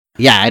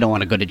Yeah, I don't want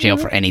to go to jail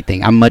for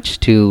anything. I'm much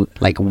too,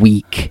 like,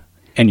 weak.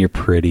 And you're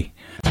pretty.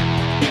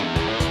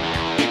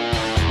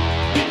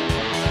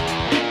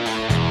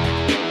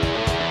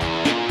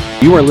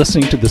 You are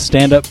listening to the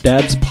Stand Up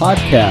Dads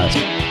podcast.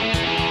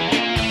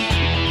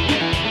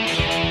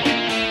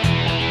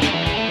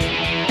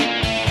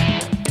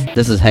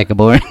 This is hecka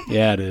boring.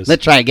 Yeah, it is.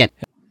 Let's try again.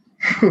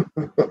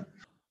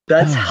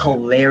 That's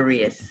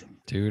hilarious.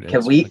 Dude,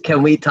 Can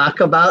we talk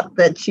about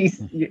that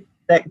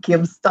that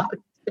Kim stalked?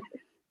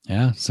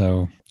 Yeah,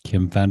 so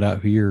Kim found out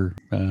who your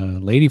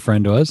lady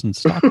friend was and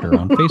stalked her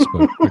on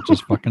Facebook, which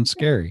is fucking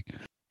scary.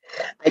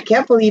 I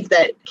can't believe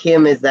that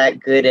Kim is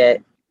that good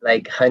at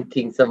like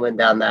hunting someone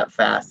down that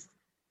fast.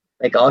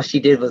 Like all she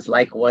did was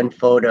like one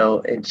photo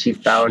and she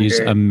found She's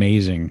her.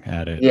 amazing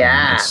at it.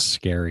 Yeah. It's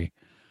scary.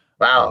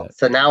 Wow.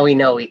 So now we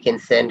know we can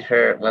send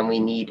her when we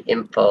need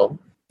info.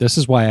 This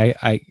is why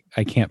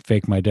I can't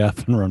fake my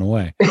death and run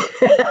away.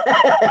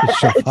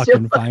 She'll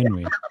fucking find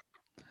me.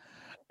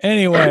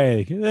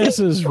 Anyway, this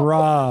is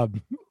Rob.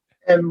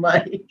 And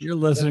Mike. You're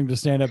listening to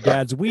Stand Up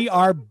Dads. We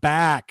are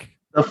back.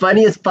 The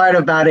funniest part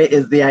about it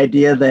is the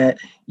idea that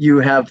you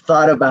have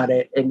thought about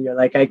it and you're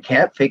like, I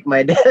can't fake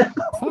my death.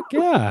 Fuck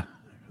yeah.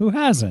 Who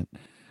hasn't?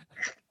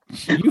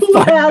 You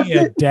find me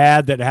a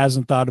dad that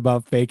hasn't thought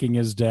about faking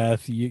his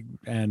death,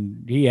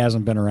 and he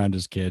hasn't been around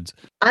his kids.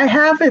 I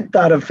haven't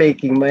thought of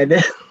faking my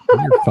death.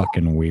 You're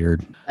fucking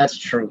weird. That's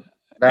true.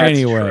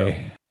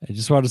 Anyway, I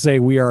just want to say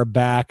we are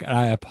back.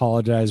 I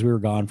apologize. We were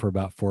gone for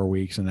about 4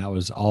 weeks, and that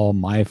was all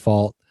my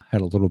fault. I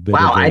had a little bit.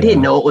 Wow, I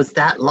didn't know it was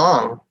that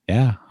long.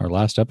 Yeah, our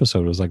last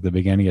episode was like the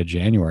beginning of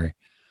January.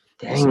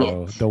 Dang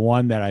it. The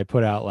one that I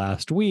put out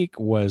last week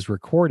was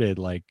recorded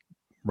like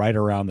right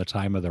around the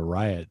time of the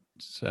riot,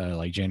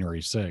 like January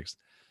 6th.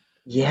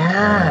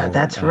 Yeah,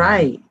 that's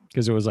right.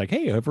 Because it was like,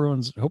 hey,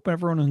 hope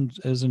everyone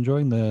is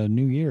enjoying the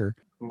new year.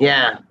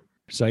 Yeah.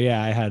 So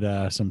yeah, I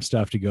had some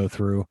stuff to go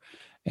through,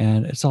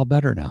 and it's all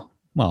better now.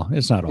 Well,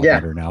 it's not all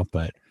better now,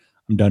 but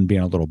I'm done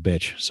being a little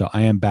bitch. So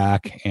I am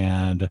back,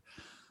 and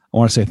I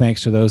want to say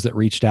thanks to those that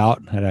reached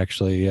out. That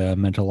actually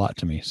meant a lot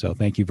to me. So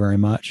thank you very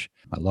much.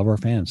 I love our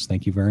fans.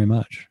 Thank you very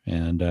much.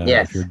 And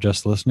if you're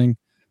just listening,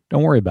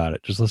 don't worry about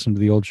it. Just listen to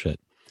the old shit.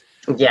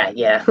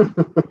 Yeah.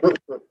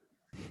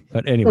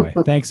 But anyway,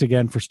 thanks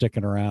again for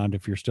sticking around.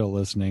 If you're still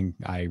listening,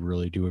 I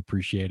really do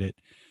appreciate it.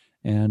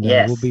 And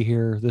we'll be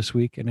here this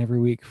week and every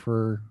week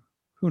for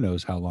who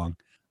knows how long.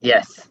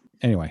 Yes.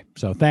 Anyway,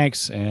 so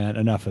thanks, and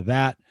enough of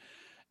that.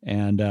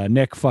 And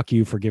Nick, fuck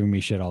you for giving me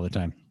shit all the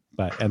time.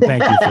 And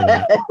thank you for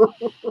that.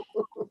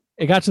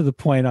 It got to the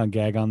point on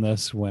Gag on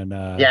this when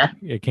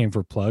it came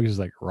for plugs. It's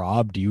like,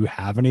 Rob, do you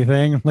have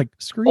anything? I'm like,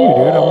 screw you,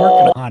 dude. I'm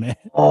working on it.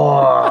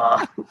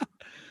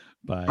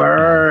 But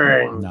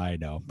burn. No, I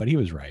know, but he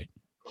was right.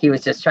 He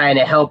was just trying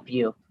to help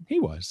you. He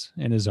was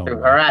in his own way.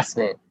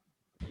 Harassment.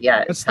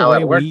 Yeah, that's how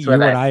it works. You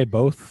and I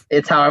both.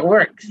 It's how it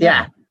works.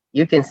 Yeah.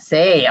 You can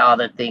say all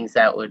the things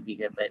that would be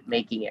good, but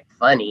making it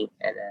funny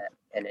and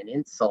an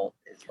insult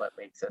is what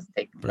makes us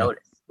take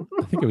notice.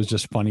 I think it was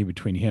just funny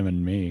between him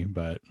and me,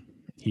 but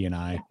he and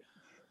I.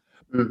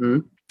 Mm-hmm.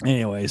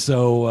 Anyway,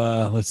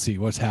 so let's see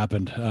what's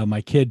happened.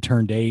 My kid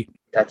turned 8.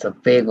 That's a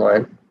big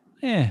one.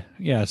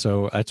 Yeah.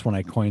 So that's when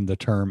I coined the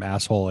term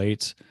asshole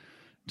 8s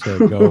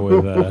to go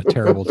with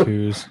terrible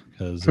 2s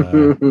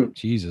because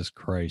Jesus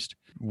Christ,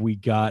 we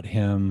got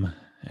him,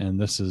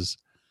 and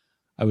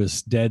I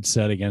was dead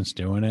set against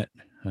doing it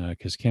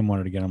because Kim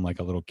wanted to get him like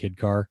a little kid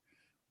car,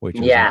 which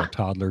was like a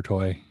toddler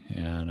toy,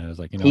 and I was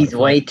like, he's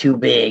way too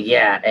big.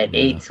 Yeah, at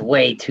 8's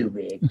way too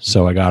big.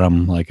 So I got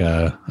him like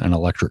an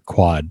electric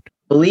quad.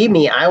 Believe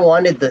me, I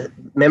wanted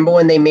remember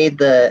when they made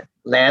the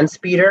land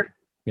speeder?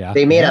 Yeah.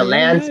 They made a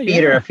land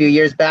speeder a few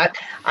years back.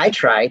 I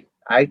tried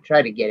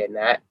to get in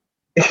that.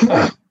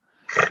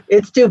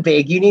 It's too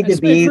big. You need to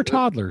be for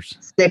toddlers,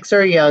 6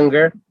 or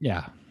younger.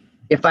 Yeah.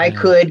 If I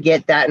could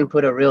get that and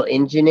put a real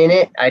engine in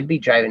it, I'd be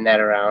driving that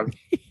around.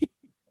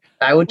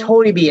 I would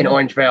totally be in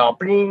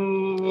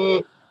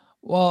Orangevale.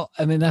 Well,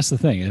 I mean, that's the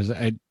thing is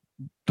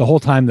the whole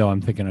time though,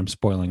 I'm thinking I'm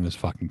spoiling this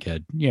fucking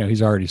kid.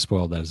 He's already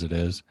spoiled as it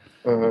is.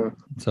 Mm-hmm.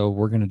 So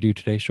we're going to do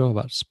today's show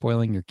about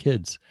spoiling your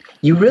kids.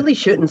 You really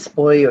shouldn't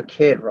spoil your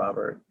kid,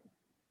 Robert.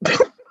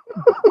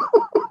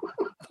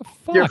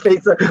 Your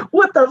face,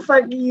 what the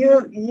fuck,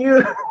 you?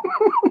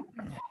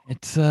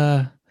 It's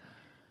God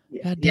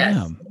damn.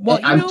 Yes. Well,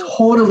 I'm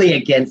totally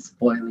against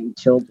spoiling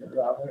children,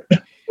 Robert.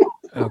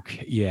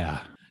 Okay,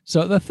 yeah.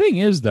 So the thing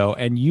is, though,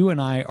 and you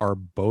and I are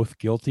both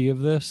guilty of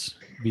this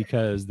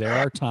because there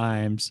are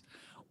times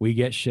we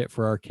get shit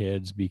for our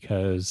kids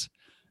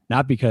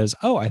not because,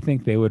 I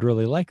think they would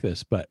really like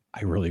this, but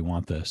I really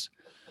want this.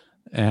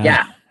 And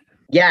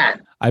yeah.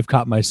 I've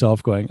caught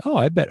myself going,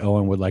 I bet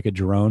Owen would like a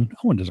drone.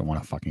 Owen doesn't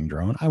want a fucking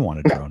drone. I want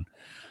a drone.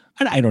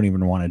 And I don't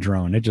even want a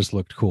drone. It just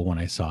looked cool when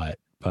I saw it.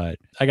 But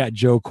I got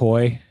Joe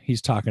Coy.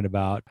 He's talking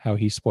about how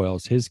he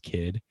spoils his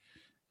kid.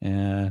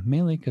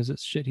 Mainly because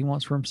it's shit he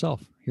wants for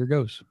himself. Here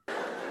goes.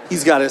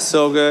 He's got it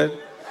so good.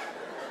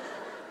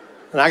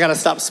 And I got to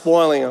stop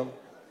spoiling him.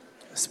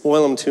 I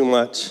spoil him too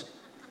much.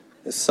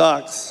 It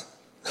sucks.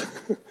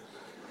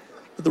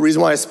 But the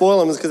reason why I spoil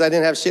them is because I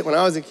didn't have shit when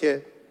I was a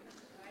kid.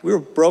 We were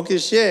broke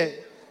as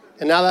shit.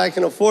 And now that I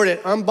can afford it,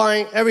 I'm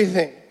buying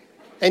everything.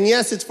 And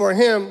yes, it's for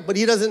him, but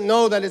he doesn't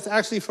know that it's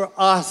actually for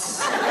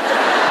us. All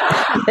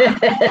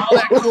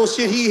that cool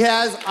shit he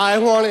has, I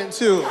want it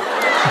too.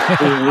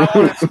 I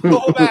want it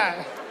so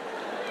bad.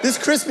 This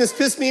Christmas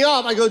pissed me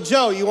off. I go,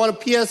 Joe, you want a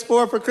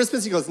PS4 for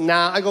Christmas? He goes,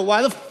 nah. I go,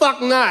 why the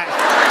fuck not?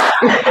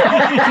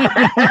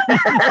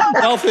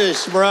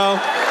 Selfish, bro.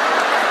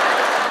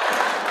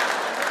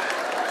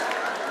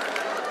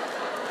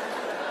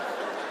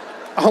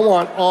 I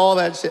want all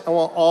that shit. I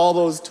want all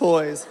those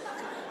toys.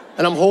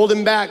 And I'm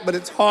holding back, but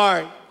it's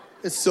hard.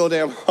 It's so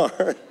damn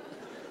hard.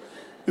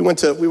 We went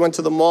to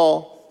the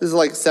mall. This is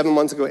like 7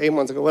 months ago, 8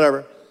 months ago,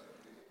 whatever.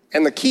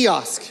 And the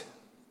kiosk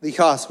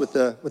with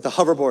the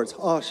hoverboards.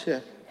 Oh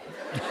shit.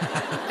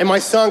 And my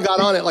son got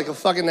on it like a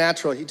fucking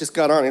natural. He just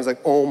got on. He was like,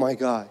 oh my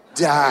God,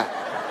 Dad.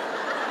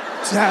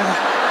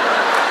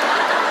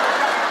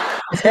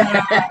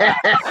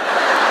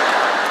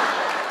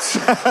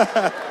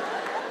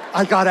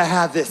 I gotta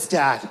have this,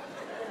 Dad.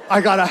 I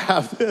gotta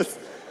have this.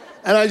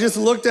 And I just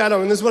looked at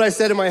him, and this is what I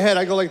said in my head.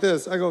 I go like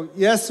this. I go,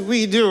 yes,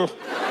 we do.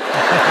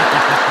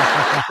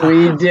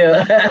 We do.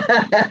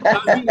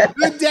 I was being a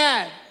good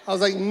dad. I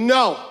was like,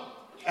 no,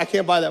 I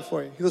can't buy that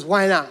for you. He goes,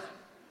 why not?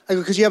 I go,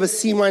 because you have a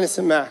C-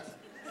 in math,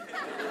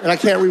 and I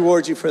can't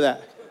reward you for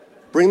that.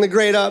 Bring the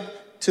grade up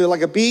to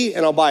like a B,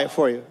 and I'll buy it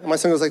for you. And my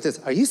son goes like this,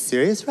 are you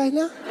serious right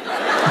now?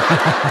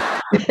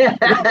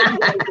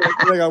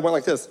 I went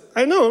like this.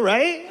 I know,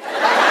 right?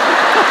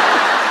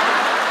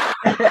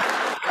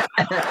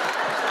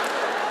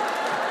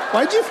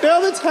 Why'd you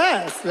fail the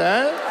test,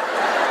 man?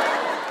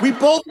 We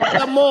both at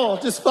the mall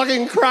just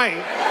fucking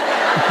crying.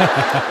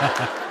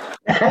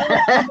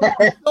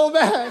 So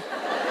bad.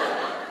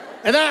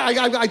 And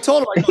I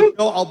told him, I go,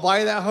 no, I'll buy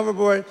you that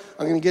hoverboard.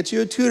 I'm gonna get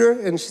you a tutor,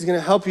 and she's gonna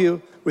help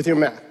you with your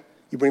math.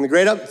 You bring the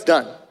grade up, it's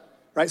done.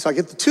 Right, so I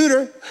get the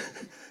tutor.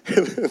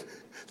 This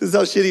is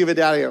how shitty of a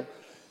dad I am.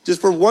 Just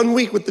for 1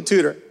 week with the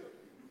tutor.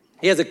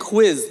 He has a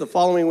quiz the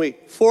following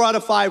week. 4 out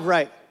of 5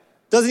 right.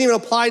 Doesn't even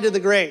apply to the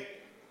grade.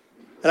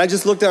 And I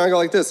just look down and I go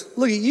like this.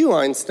 Look at you,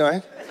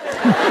 Einstein.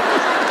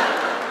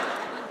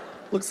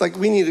 Looks like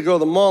we need to go to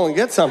the mall and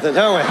get something,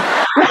 don't we?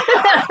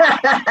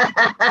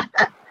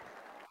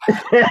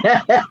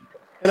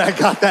 And I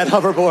got that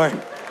hoverboard.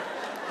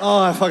 Oh,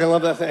 I fucking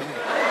love that thing.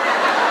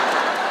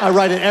 I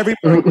ride it every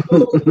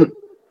morning.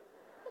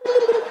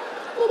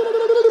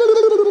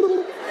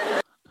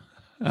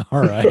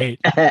 All right.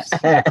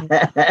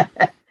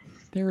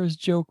 There is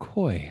Joe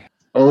Coy.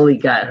 Only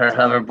got her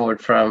hoverboard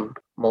from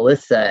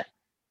Melissa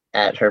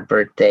at her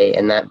birthday,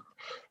 and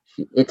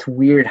it's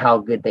weird how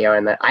good they are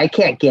in that. I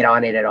can't get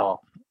on it at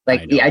all.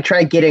 Like I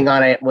tried getting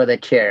on it with a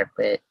chair,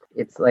 but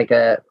it's like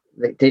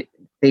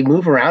they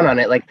move around on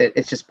it like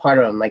it's just part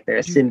of them, like they're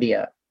a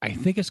symbiote. I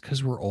think it's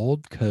because we're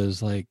old.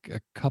 Because like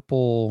it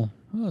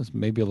was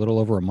maybe a little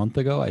over a month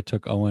ago, I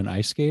took Owen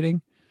ice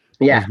skating.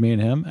 Yeah, it was me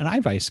and him, and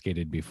I've ice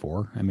skated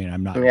before. I mean,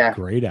 I'm not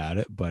great at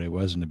it, but it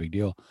wasn't a big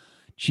deal.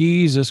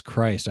 Jesus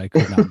Christ, I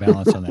could not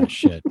balance on that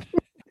shit.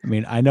 I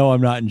mean, I know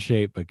I'm not in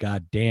shape, but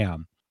god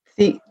damn.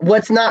 See,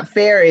 what's not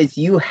fair is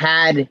you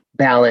had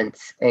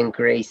balance and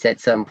grace at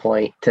some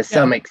point to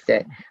some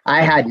extent.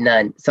 I had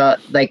none. So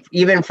like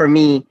even for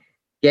me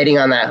getting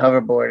on that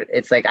hoverboard,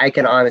 it's like I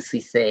can honestly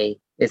say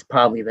it's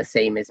probably the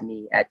same as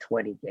me at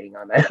 20 getting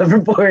on that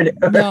hoverboard.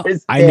 No,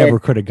 I never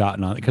could have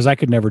gotten on it because I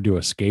could never do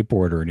a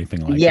skateboard or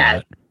anything like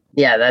that.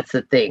 Yeah, that's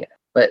the thing.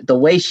 But the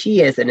way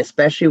she is, and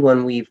especially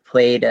when we've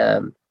played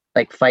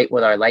like fight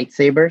with our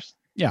lightsabers.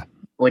 Yeah.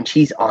 When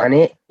she's on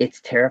it,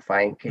 it's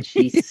terrifying because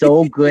she's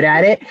so good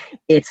at it.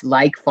 It's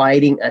like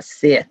fighting a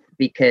Sith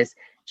because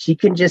she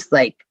can just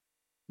like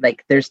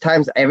there's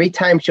times every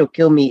time she'll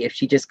kill me if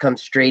she just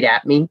comes straight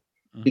at me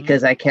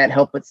because I can't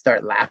help but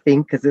start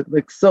laughing because it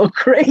looks so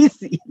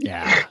crazy.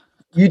 Yeah.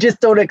 You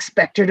just don't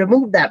expect her to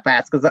move that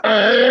fast because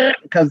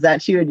comes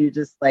at you and you're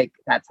just like,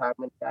 that's how I'm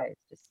going to die.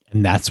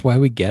 And that's why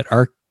we get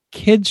our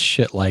kids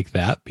shit like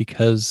that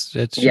because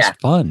it's just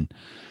fun.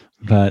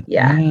 But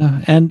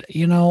and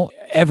you know,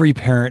 every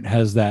parent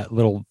has that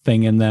little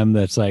thing in them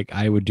that's like,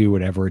 I would do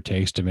whatever it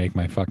takes to make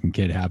my fucking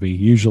kid happy.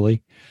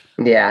 Usually,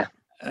 I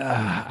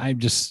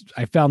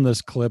found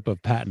this clip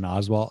of Patton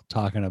Oswalt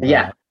talking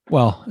about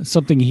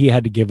something he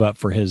had to give up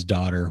for his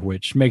daughter,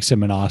 which makes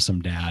him an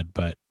awesome dad.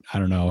 But I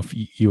don't know if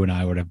you and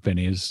I would have been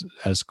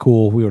as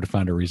cool. We would have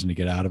found a reason to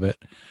get out of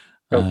it.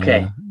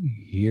 Okay,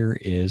 here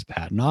is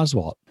Patton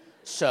Oswalt.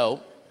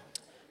 So,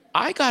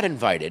 I got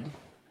invited.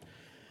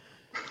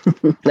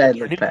 Let me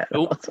do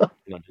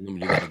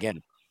that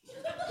again.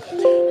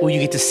 Well, you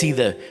get to see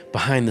the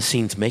behind the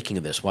scenes making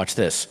of this. Watch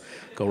this.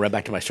 Go right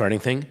back to my starting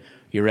thing.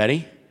 You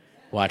ready?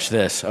 Watch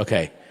this.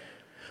 Okay.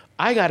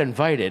 I got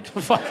invited.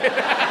 Fuck it.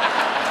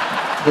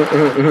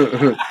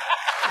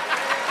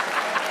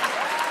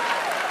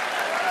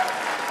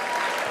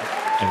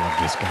 I love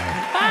this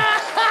guy.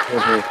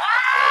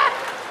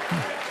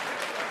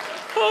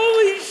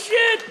 Holy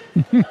shit.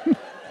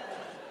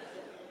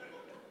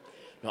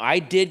 No, I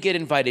did get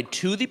invited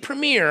to the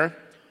premiere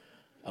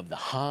of the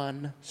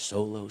Han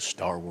Solo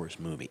Star Wars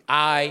movie.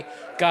 I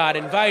got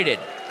invited.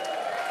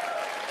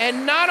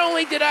 And not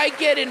only did I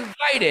get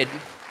invited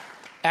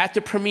at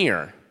the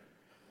premiere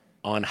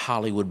on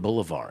Hollywood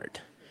Boulevard,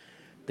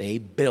 they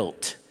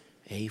built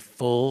a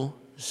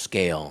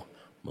full-scale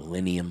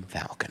Millennium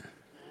Falcon.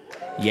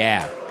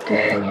 Yeah.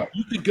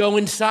 You could go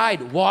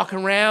inside, walk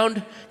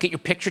around, get your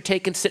picture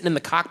taken sitting in the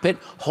cockpit.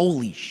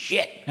 Holy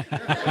shit.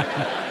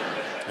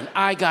 And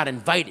I got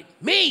invited.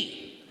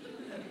 Me!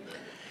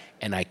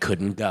 And I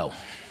couldn't go.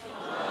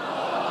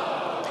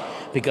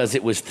 Because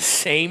it was the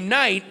same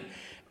night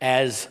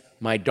as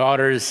my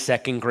daughter's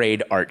second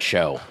grade art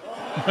show.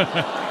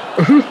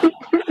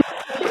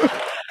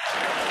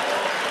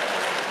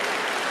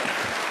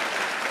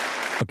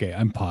 Okay,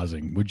 I'm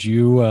pausing. Would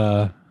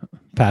you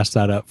pass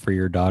that up for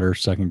your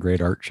daughter's second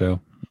grade art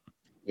show?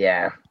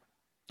 Yeah,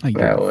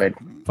 I would.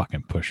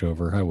 Fucking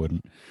pushover. I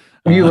wouldn't.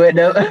 You would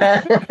know.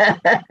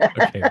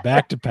 Okay,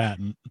 back to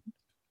Patton.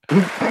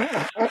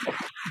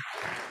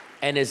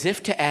 And as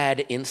if to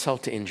add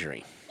insult to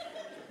injury,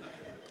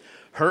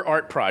 her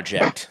art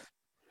project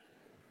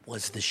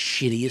was the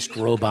shittiest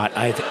robot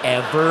I've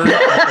ever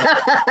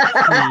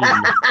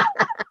seen.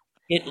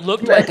 It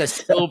looked like a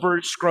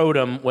silver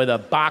scrotum with a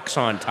box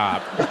on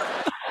top.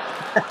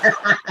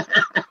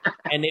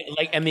 And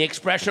the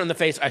expression on the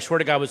face, I swear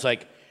to God, was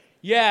like,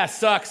 yeah,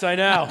 sucks, I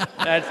know.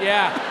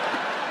 Yeah.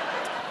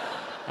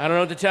 I don't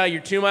know what to tell you.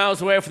 You're 2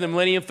 miles away from the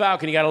Millennium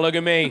Falcon. You got to look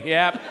at me.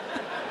 Yep.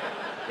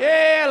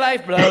 Yeah,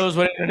 life blows.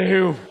 What are you going to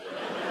do?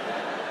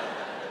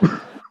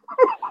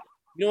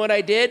 You know what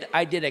I did?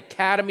 I did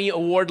Academy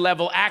Award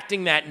level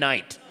acting that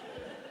night.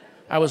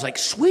 I was like,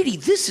 sweetie,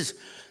 this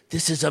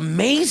is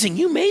amazing.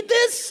 You made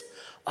this?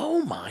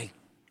 Oh my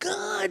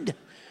God.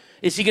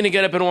 Is he going to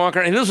get up and walk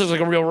around? And this is like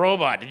a real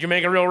robot. Did you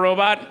make a real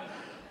robot?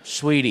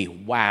 Sweetie,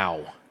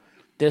 wow.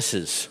 You're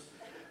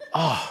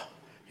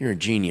a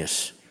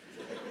genius.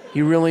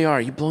 You really are.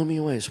 You blow me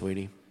away,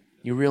 sweetie.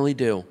 You really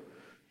do.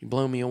 You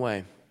blow me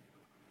away.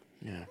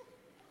 Yeah.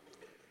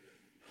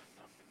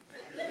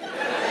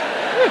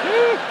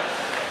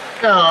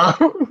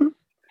 Oh.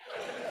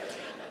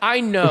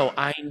 I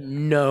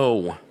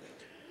know.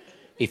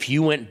 If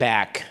you went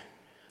back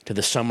to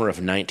the summer of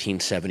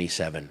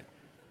 1977,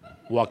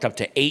 walked up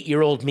to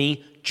 8-year-old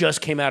me,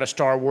 just came out of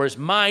Star Wars,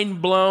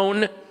 mind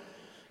blown, and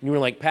you were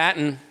like,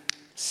 Patton,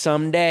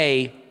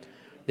 someday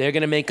they're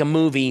going to make a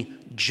movie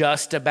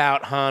just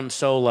about Han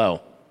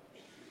Solo,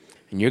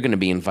 and you're going to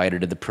be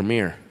invited to the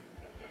premiere.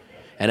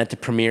 And at the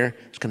premiere,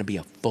 it's going to be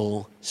a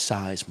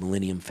full-size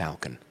Millennium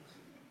Falcon.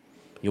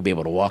 You'll be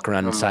able to walk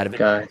around inside of it,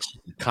 the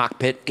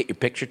cockpit, get your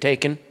picture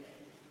taken.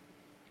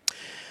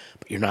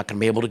 But you're not going to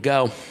be able to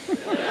go.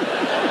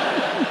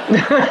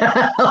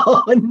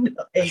 Oh, no.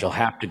 You'll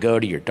have to go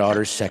to your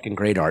daughter's second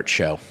grade art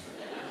show.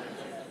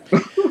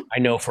 I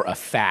know for a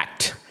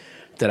fact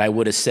that I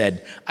would have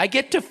said, I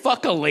get to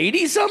fuck a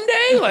lady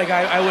someday? Like,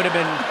 I would have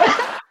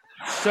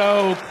been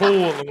so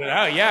cool.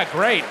 Oh, yeah,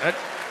 great.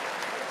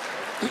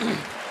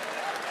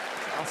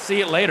 I'll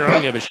see it later. I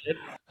don't give a shit.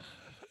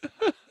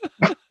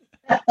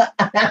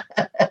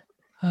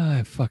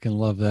 I fucking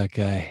love that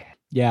guy.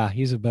 Yeah,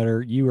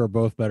 you are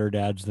both better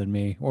dads than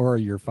me, or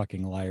you're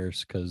fucking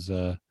liars, because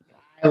I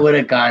would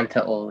have gone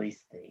to Oli's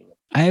thing.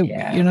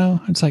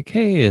 It's like,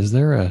 hey, is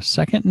there a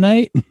second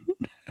night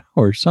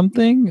or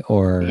something?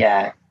 Or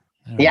yeah,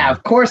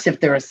 of course,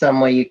 if there was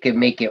some way you could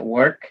make it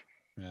work.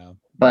 Yeah.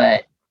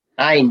 But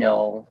I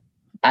know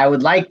I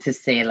would like to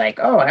say like,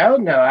 oh hell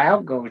no,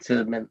 I'll go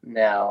to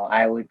no,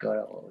 I would go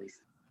to Oli's.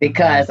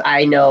 Because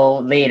I know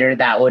later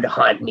that would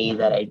haunt me,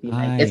 that I'd be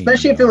like,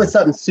 especially if it was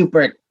something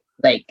super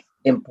like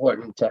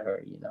important to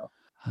her,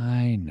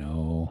 I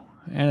know.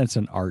 And it's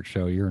an art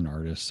show. You're an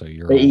artist, so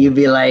you'd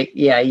be like,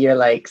 you're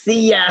like,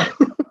 see ya.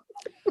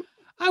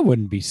 I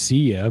wouldn't be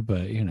see ya,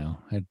 but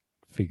I'd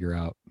figure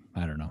out,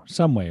 I don't know,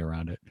 some way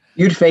around it.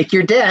 You'd fake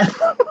your death.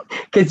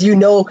 Because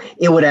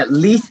it would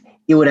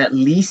at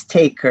least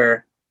take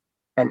her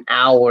an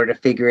hour to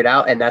figure it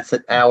out, and that's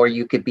an hour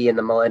you could be in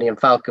the Millennium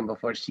Falcon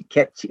before she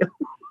gets you.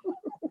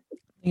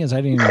 Thing is,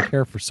 I didn't even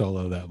care for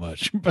Solo that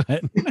much,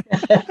 but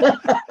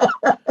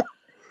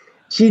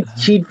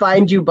she'd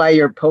find you by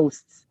your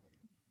posts.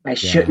 I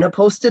shouldn't have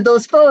posted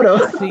those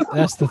photos. See,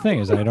 that's the thing,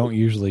 is I don't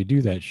usually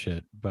do that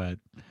shit. But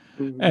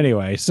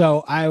anyway,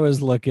 so I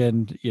was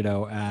looking,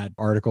 at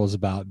articles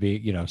about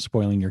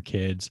spoiling your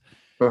kids.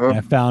 And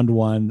I found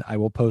one. I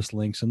will post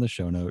links in the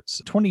show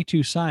notes.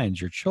 22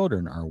 signs your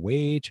children are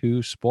way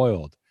too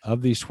spoiled.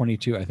 Of these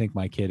 22, I think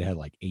my kid had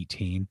like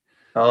 18.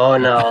 Oh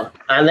no!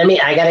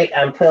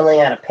 I'm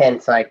pulling out a pen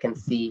so I can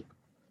see.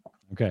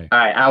 Okay. All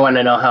right. I want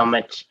to know how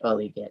much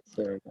Oli gets.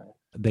 Here we go.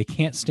 They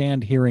can't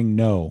stand hearing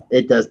no.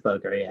 It does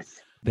bug her,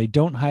 yes. They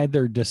don't hide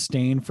their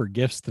disdain for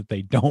gifts that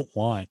they don't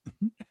want.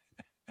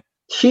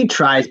 She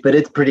tries, but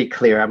it's pretty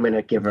clear. I'm going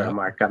to give her a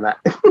mark on that.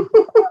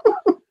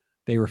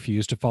 They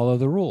refuse to follow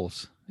the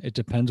rules. It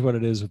depends what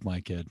it is with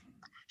my kid.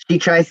 She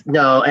tries.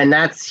 No, and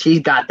she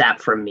got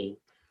that from me.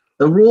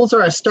 The rules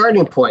are a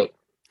starting point.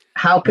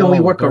 how can we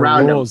work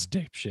around rules,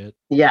 dipshit.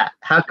 Yeah.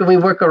 How can we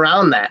work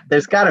around that?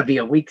 There's got to be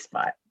a weak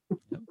spot.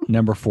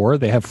 Number 4,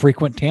 they have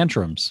frequent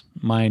tantrums.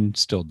 Mine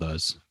still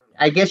does.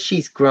 I guess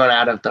she's grown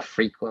out of the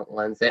frequent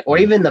ones, or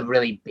even the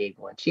really big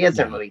ones. She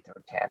hasn't really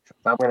thrown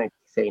tantrums. I'm going to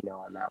say no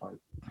on that one.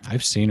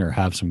 I've seen her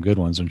have some good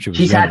ones when she was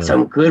She's younger. had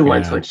some good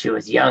ones when she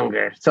was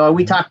younger. So are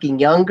we talking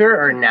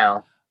younger or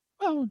now?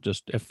 Well,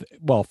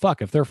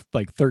 if they're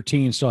like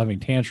 13 still having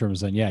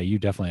tantrums, then yeah, you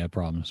definitely have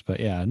problems. But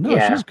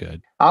she's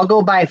good. I'll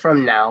go by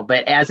from now,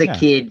 but as a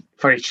kid,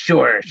 for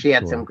sure, she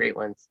had some great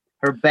ones.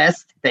 Her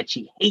best that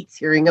she hates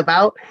hearing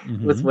about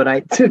was when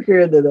I took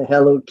her to the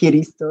Hello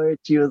Kitty store.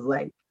 She was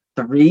like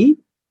 3.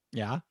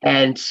 Yeah.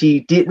 And she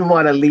didn't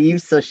want to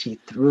leave, so she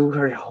threw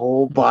her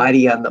whole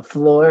body on the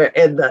floor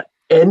in the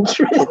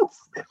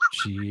entrance.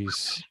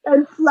 Jeez.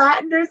 And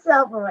flattened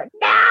herself. I'm like,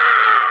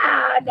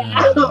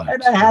 no.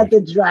 And I had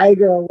to drag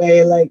her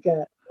away like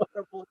a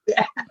horrible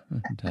dad.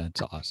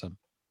 That's awesome.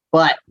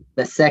 But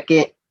the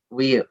second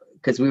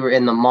because we were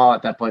in the mall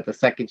at that point, the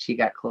second she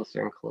got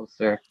closer and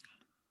closer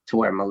to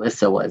where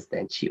Melissa was,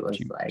 then she was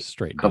like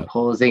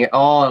composing.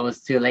 Oh, it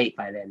was too late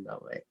by then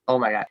though. Oh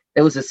my God.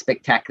 It was a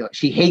spectacular.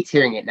 She hates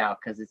hearing it now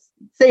because it's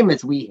the same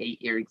as we hate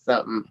hearing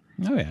something.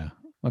 Oh yeah.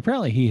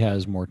 Apparently he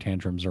has more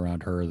tantrums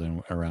around her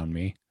than around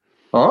me.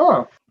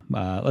 Oh.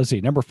 Let's see.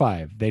 Number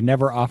 5, they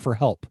never offer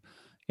help.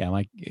 Yeah,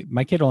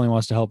 my kid only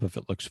wants to help if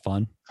it looks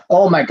fun.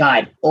 Oh my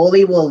God.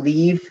 Oli will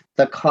leave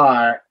the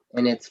car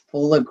and it's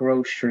full of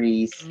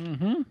groceries.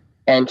 Mm-hmm.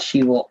 And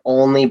she will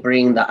only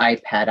bring the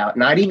iPad out,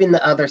 not even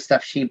the other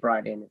stuff she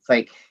brought in. It's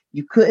like,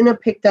 you couldn't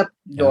have picked up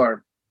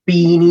your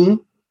beanie.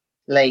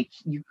 Like,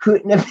 you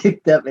couldn't have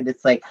picked up, and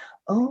it's like,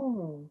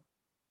 oh,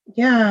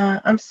 yeah,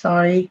 I'm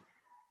sorry.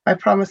 I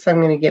promise I'm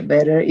going to get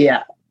better.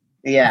 Yeah.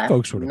 Yeah.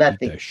 Folks would have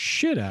beat the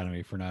shit out of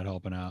me for not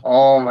helping out.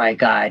 Oh my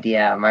God.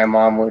 Yeah. My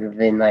mom would have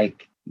been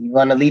like, you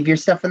want to leave your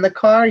stuff in the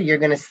car? You're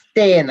going to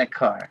stay in the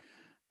car.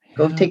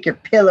 Go take your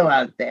pillow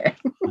out there.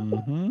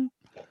 Mm-hmm.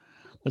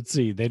 Let's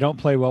see. They don't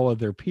play well with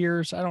their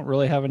peers. I don't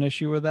really have an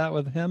issue with that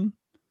with him.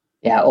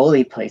 Yeah,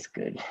 Oli plays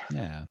good.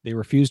 Yeah. They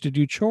refuse to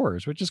do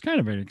chores, which is kind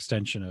of an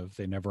extension of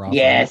they never offer.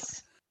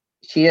 Yes.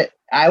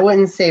 I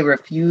wouldn't say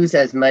refuse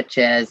as much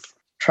as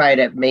try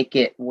to make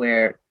it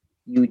where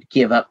you'd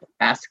give up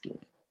asking.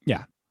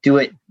 Yeah. Do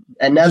it.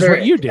 Another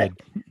what you did.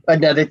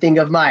 Another thing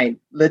of mine.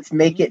 Let's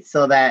make it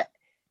so that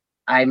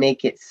I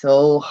make it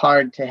so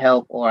hard to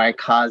help, or I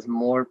cause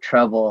more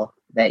trouble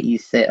that you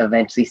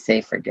eventually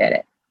say, forget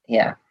it.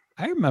 Yeah.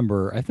 I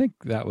remember, I think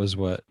that was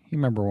you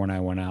remember when I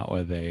went out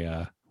with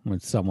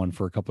with someone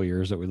for a couple of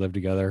years that we lived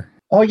together?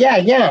 Oh, yeah,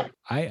 yeah.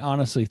 I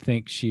honestly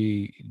think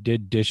she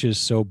did dishes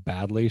so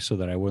badly so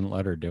that I wouldn't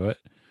let her do it.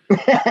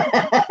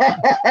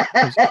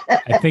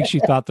 I think she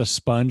thought the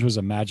sponge was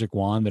a magic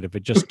wand, that if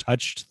it just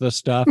touched the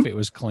stuff, it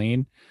was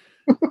clean,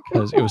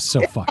 because it was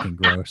so fucking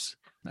gross.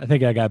 I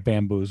think I got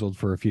bamboozled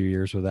for a few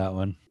years with that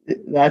one.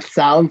 That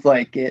sounds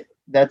like it.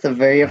 That's a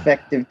very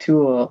effective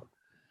tool.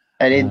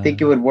 I didn't think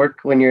it would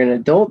work when you're an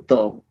adult,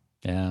 though.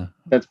 Yeah.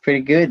 That's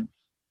pretty good.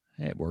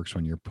 It works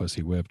when you're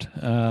pussy whipped.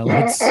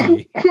 Let's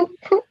see.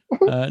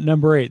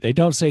 Number 8, they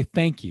don't say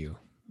thank you.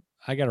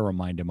 I got to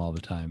remind him all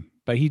the time.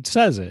 But he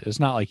says it. It's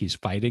not like he's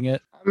fighting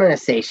it. I'm going to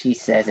say she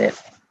says it.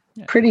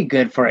 Yeah. Pretty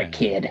good for a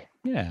kid.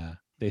 Yeah.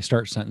 They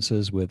start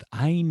sentences with,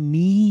 I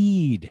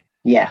need.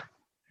 Yeah.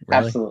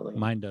 Really? Absolutely.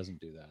 Mine doesn't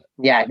do that.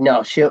 Yeah,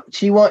 no,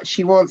 she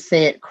won't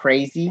say it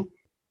crazy,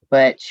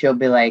 but she'll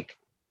be like,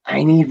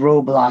 I need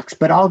Roblox,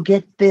 but I'll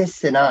get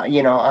this, and I'm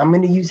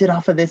going to use it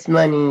off of this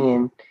money.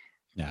 And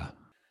yeah.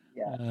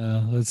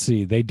 Let's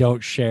see. They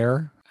don't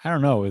share. I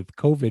don't know. With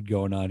COVID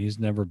going on, he's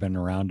never been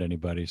around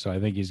anybody, so I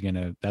think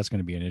that's going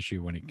to be an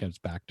issue when it comes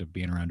back to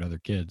being around other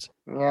kids.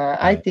 Yeah,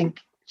 I think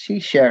she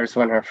shares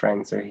when her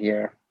friends are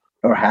here,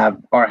 or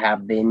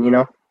have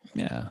been.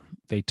 Yeah.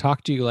 They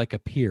talk to you like a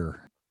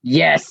peer.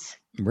 Yes.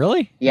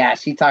 Really? Yeah,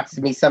 she talks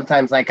to me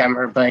sometimes like I'm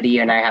her buddy,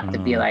 and I have to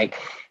be like,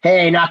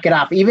 hey, knock it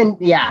off. Even,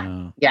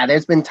 yeah,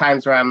 there's been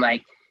times where I'm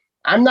like,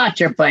 I'm not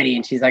your buddy.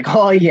 And she's like,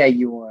 oh, yeah,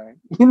 you are.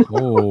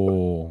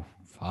 Oh,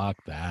 fuck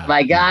that.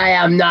 My guy,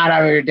 I'm not.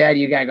 I'm your dad.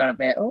 You got to go to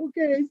bed.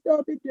 Okay,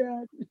 stop it,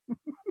 Dad.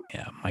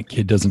 Yeah, my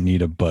kid doesn't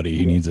need a buddy.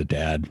 He needs a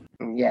dad.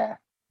 Yeah.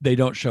 They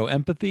don't show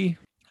empathy.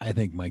 I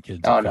think my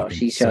kid's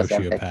she shows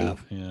sociopath.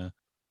 empathy. Yeah.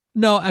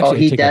 No,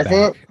 actually, he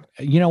doesn't?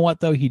 You know what,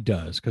 though? He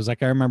does. Because I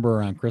remember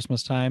around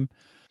Christmas time.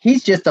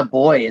 He's just a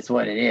boy is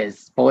what it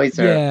is. Boys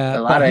are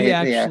a lot of he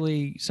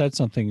actually said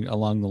something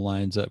along the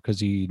lines of, because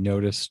he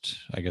noticed,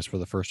 I guess for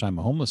the first time,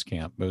 a homeless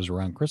camp. It was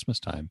around Christmas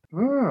time.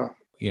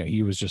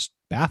 He was just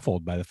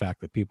baffled by the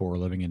fact that people were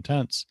living in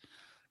tents,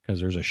 because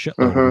there's a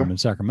shitload of them in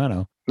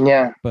Sacramento.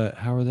 Yeah. But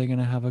how are they going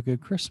to have a good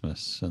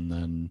Christmas? And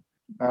then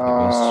it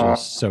was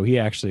just, so he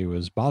actually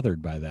was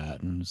bothered by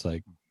that. And it's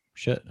like,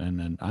 shit. And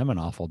then I'm an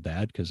awful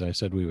dad because I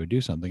said we would do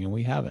something and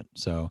we haven't.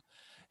 So,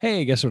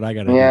 hey, guess what I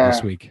got to do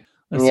this week?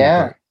 Let's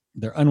see.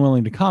 They're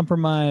unwilling to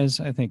compromise.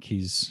 I think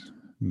he's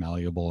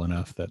malleable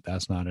enough that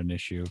that's not an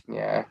issue.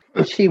 Yeah,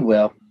 she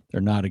will. They're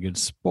not a good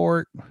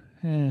sport.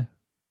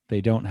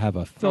 They don't have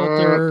a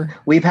filter.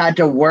 We've had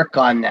to work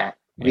on that.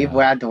 We've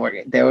had to work.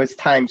 There was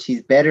times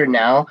she's better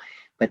now,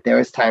 but there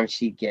was times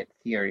she'd get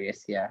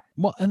furious. Yeah.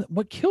 Well, and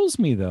what kills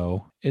me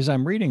though is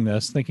I'm reading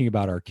this thinking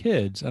about our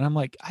kids, and I'm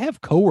like, I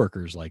have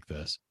coworkers like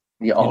this.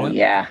 Oh,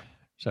 yeah.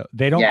 So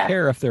they don't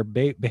care if their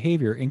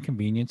behavior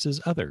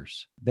inconveniences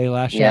others. They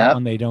lash out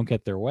when they don't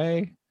get their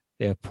way.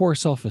 They have poor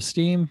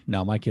self-esteem.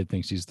 Now my kid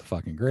thinks he's the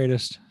fucking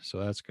greatest, so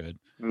that's good.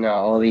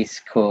 No, at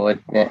least cool.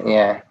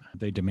 Yeah.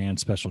 They demand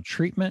special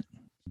treatment.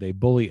 They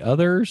bully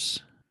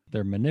others.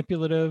 They're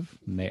manipulative,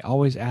 and they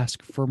always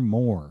ask for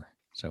more.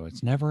 So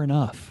it's never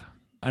enough.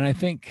 And I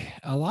think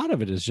a lot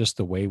of it is just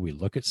the way we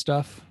look at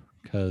stuff,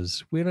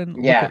 because we didn't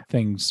look at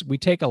things. We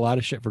take a lot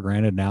of shit for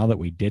granted now that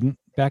we didn't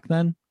back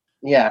then.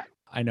 Yeah.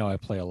 I know I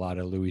play a lot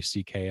of Louis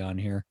C.K. on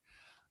here,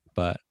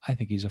 but I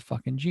think he's a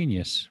fucking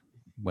genius,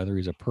 whether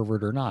he's a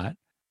pervert or not.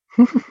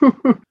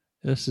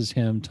 This is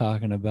him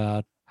talking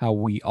about how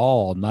we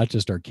all, not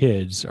just our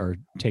kids, are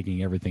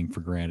taking everything for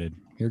granted.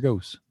 Here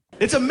goes.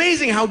 It's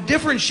amazing how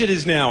different shit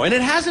is now, and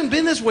it hasn't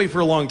been this way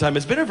for a long time.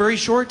 It's been a very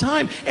short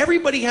time.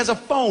 Everybody has a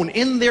phone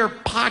in their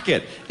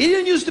pocket. It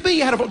didn't used to be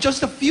you had a phone.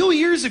 Just a few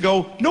years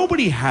ago,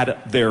 nobody had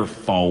their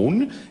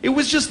phone. It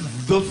was just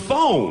the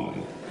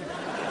phone.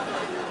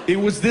 It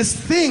was this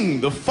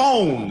thing, the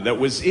phone, that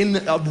was in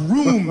a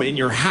room in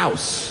your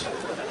house.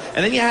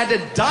 And then you had to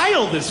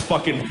dial this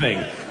fucking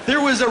thing. There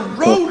was a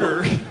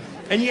rotor,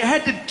 and you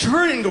had to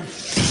turn and go.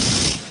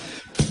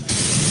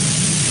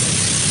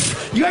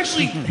 You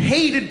actually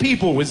hated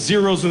people with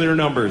zeros in their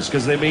numbers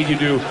because they made you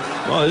do,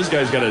 well, this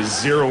guy's got a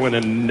 0 and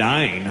a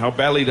 9. How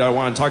badly do I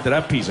want to talk to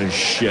that piece of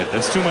shit?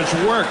 That's too much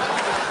work.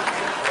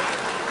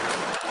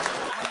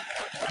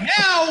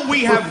 Now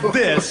we have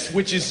this,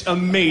 which is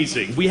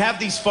amazing. We have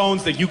these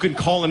phones that you can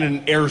call in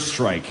an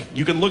airstrike.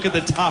 You can look at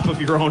the top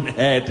of your own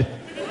head.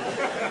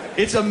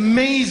 It's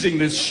amazing,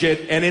 this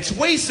shit, and it's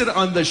wasted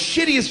on the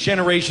shittiest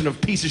generation of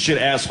piece of shit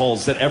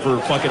assholes that ever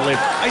fucking lived.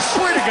 I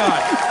swear to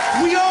God,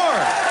 we are.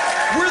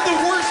 We're the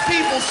worst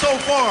people so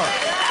far.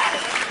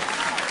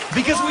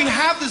 Because we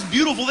have this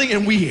beautiful thing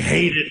and we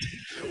hate it.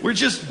 We're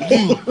just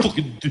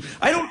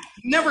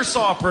never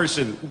saw a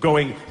person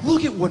going,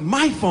 look at what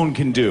my phone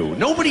can do.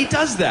 Nobody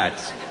does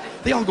that.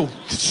 They all go,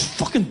 this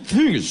fucking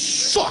thing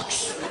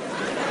sucks.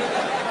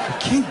 I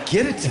can't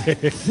get it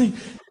to think.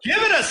 Give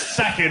it a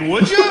second,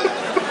 would you?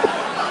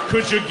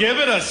 Could you give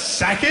it a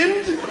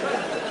second?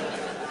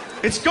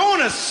 It's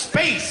going to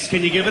space.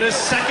 Can you give it a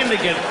second to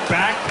get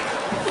back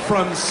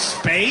from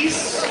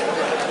space?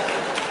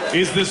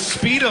 Is the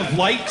speed of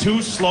light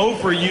too slow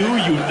for you,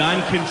 you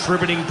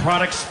non-contributing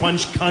product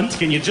sponge cunt?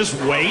 Can you just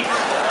wait?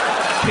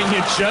 Can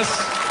you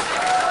just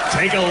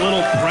take a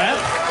little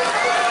breath?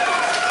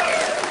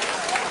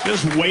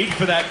 Just wait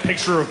for that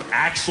picture of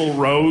Axl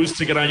Rose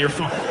to get on your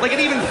phone. Like it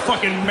even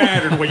fucking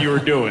mattered what you were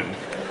doing.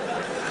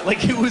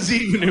 Like it was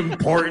even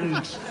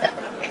important.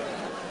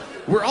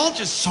 We're all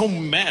just so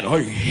mad.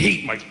 I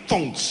hate my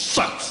phone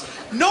sucks.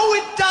 No,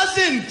 it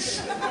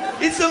doesn't.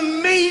 It's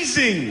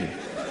amazing.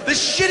 The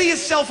shittiest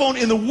cell phone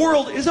in the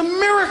world is a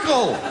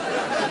miracle.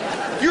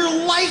 Your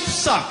life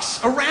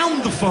sucks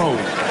around the phone.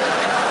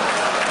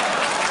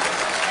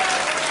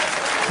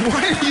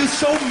 Why are you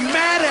so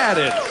mad at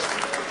it?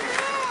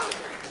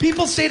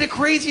 People say the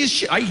craziest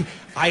shit.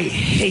 I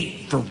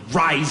hate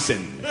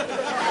Verizon.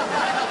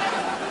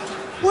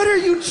 What are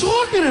you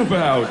talking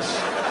about?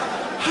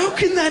 How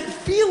can that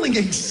feeling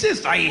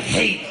exist? I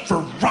hate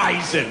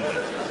Verizon.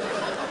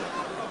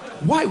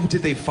 Why?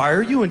 Did they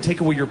fire you and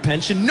take away your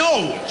pension?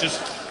 No,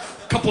 just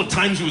a couple of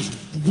times it was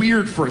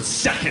weird for a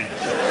second.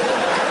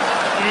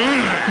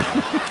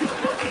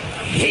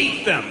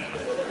 Hate them.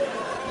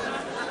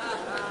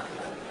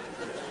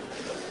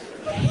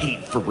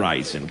 Hate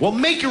Verizon. Well,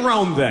 make your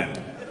own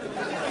then.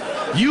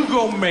 You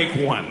go make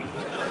one.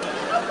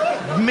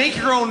 Make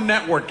your own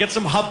network. Get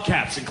some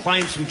hubcaps and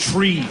climb some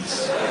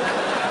trees.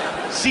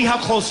 See how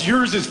close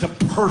yours is to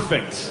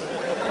perfect.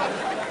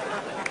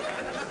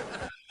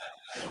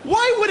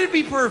 Why would it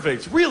be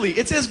perfect? Really,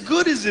 it's as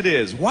good as it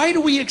is. Why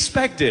do we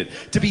expect it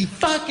to be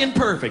fucking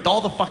perfect all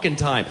the fucking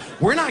time?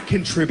 We're not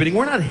contributing.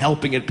 We're not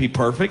helping it be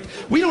perfect.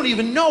 We don't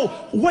even know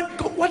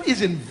what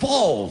is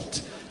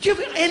involved. Do you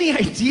have any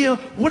idea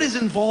what is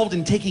involved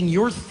in taking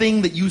your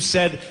thing that you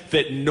said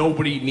that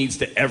nobody needs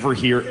to ever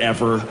hear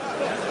ever?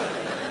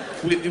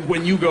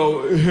 When you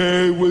go,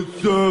 hey,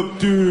 what's up,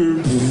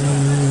 dude?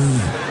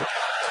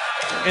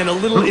 And a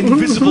little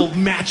invisible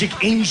magic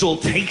angel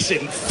takes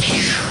it.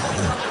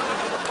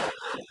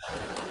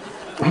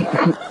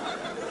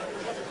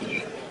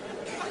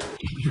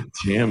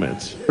 Damn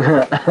it.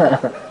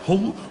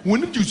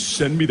 When did you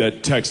send me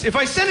that text? If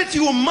I sent it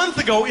to you a month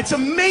ago, it's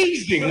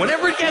amazing.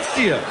 Whenever it gets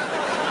to you.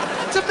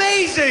 It's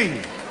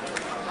amazing.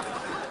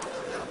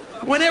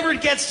 Whenever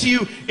it gets to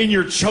you in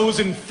your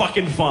chosen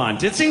fucking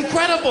font. It's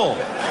incredible.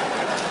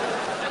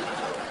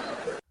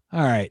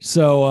 All right.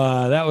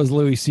 So that was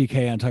Louis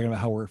C.K. on talking about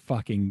how we're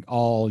fucking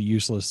all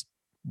useless,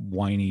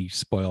 whiny,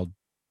 spoiled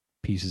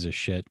pieces of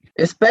shit.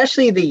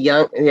 Especially the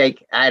young,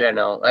 like, I don't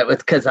know.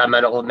 It's because I'm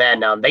an old man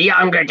now. The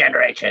younger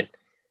generation.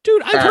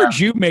 Dude, I've heard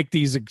you make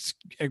these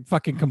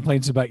fucking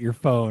complaints about your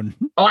phone.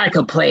 Oh, I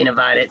complain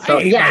about it. So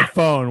I hate my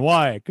phone.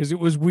 Why? Because it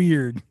was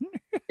weird.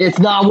 It's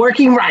not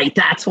working right.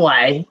 That's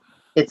why.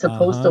 It's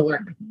supposed to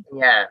work.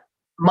 Yeah.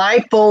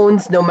 My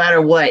phones, no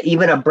matter what,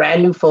 even a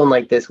brand new phone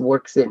like this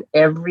works in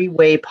every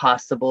way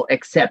possible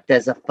except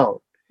as a phone.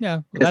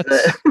 Yeah. I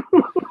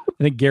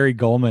think Gary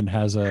Goldman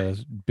has a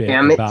bit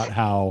about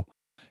how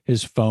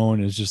his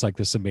phone is just like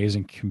this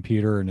amazing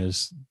computer, and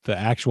the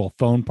actual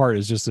phone part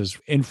is just this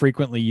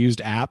infrequently used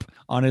app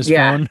on his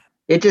phone.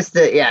 It just,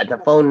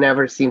 the phone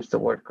never seems to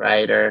work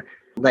right, or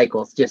like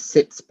will just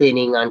sit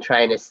spinning on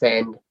trying to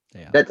send.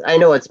 Yeah. I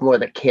know it's more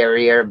the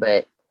carrier,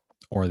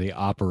 or the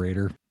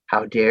operator.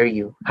 How dare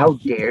you? How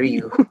dare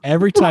you?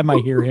 Every time I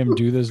hear him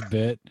do this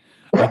bit,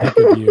 I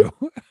think of you.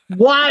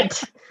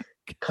 What?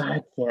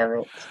 God damn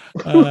it.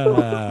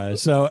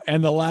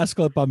 And the last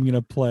clip I'm going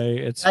to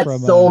play, that's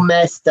so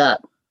messed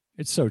up.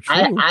 It's so true.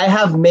 I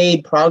have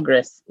made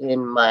progress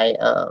in my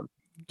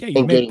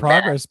you made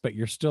progress, but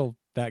you're still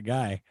that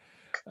guy.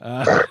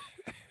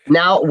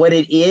 Now what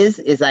it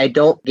is I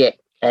don't get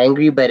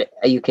angry, but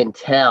you can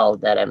tell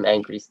that I'm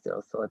angry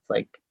still. So it's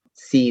like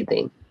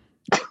seething.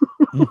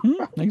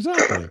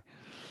 Exactly.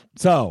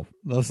 So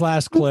this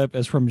last clip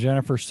is from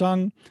Jennifer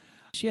Sung.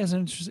 She has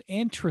an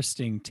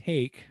interesting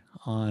take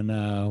on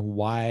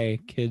why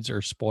kids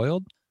are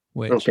spoiled,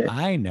 which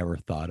I never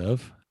thought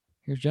of.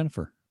 Here's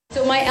Jennifer.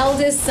 So my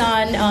eldest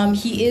son,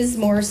 he is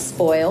more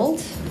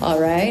spoiled,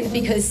 all right,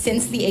 because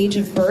since the age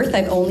of birth,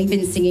 I've only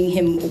been singing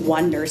him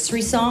one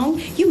nursery song.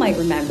 You might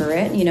remember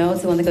it,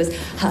 it's the one that goes,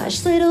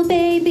 hush, little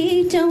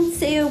baby, don't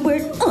say a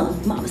word,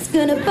 mama's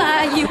gonna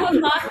buy you a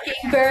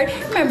mockingbird.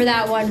 Remember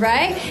that one,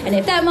 right? And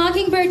if that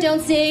mockingbird don't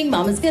sing,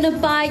 mama's gonna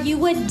buy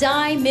you a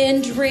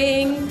diamond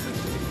ring.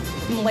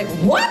 I'm like,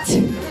 what?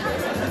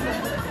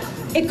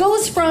 It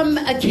goes from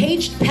a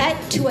caged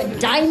pet to a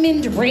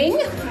diamond ring?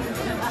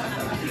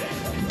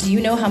 Do you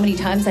know how many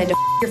times I had to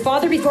your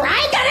father before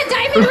I got a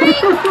diamond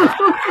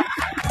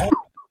ring?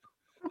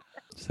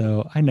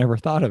 So I never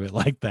thought of it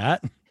like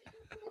that.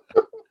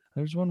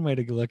 There's one way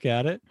to look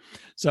at it.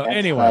 So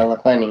anyway,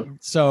 funny.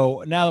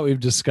 So now that we've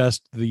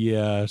discussed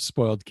the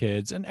spoiled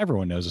kids, and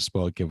everyone knows a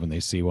spoiled kid when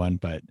they see one,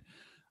 but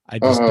I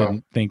just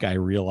didn't think I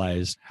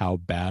realized how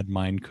bad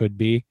mine could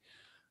be.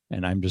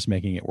 And I'm just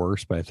making it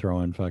worse by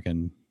throwing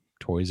fucking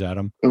toys at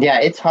them. Yeah,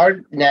 it's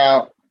hard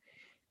now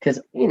because,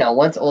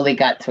 once Oli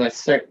got to a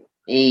certain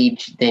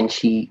age, then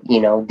she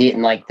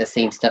didn't like the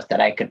same stuff that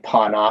I could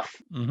pawn off.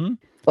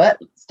 But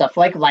stuff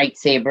like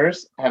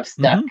lightsabers have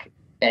stuck,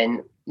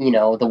 and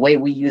the way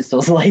we use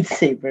those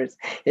lightsabers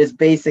is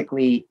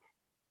basically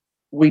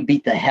we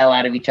beat the hell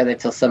out of each other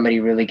until somebody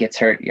really gets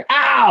hurt. You're,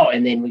 ow,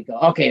 and then we go,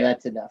 okay,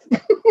 that's enough.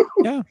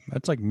 Yeah,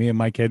 that's like me and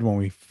my kid when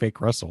we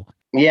fake wrestle.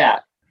 Yeah,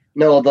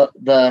 no,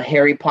 the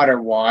Harry Potter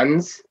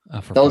wands,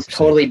 those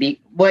totally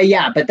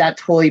but that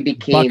totally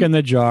became buck in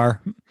the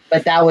jar.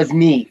 But that was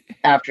me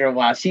after a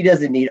while. She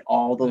doesn't need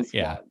all those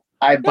wands.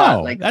 I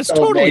bought that's so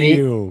totally many.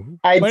 You.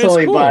 I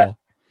totally bought.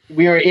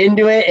 We were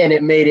into it, and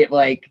it made it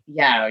like,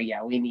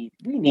 we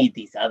need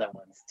these other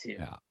ones too.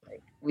 Yeah.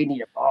 Like, we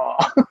need them all.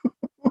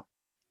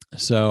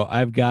 So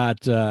I've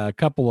got a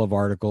couple of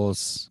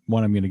articles.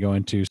 One I'm going to go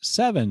into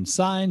 7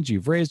 signs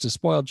you've raised a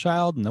spoiled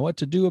child and know what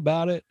to do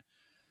about it.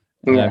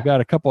 And I've got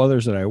a couple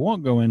others that I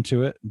won't go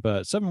into it,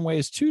 but 7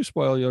 ways to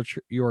spoil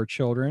your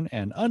children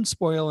and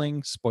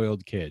unspoiling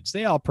spoiled kids.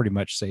 They all pretty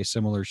much say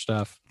similar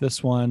stuff.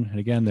 This one, and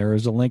again, there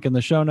is a link in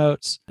the show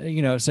notes,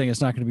 saying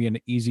it's not going to be an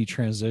easy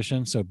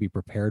transition, so be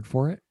prepared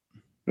for it.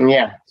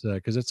 Yeah.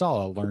 Because it's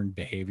all a learned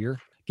behavior.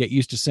 Get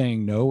used to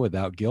saying no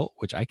without guilt,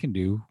 which I can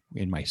do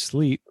in my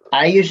sleep.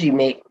 I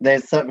usually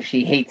there's something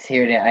she hates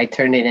here that I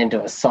turned it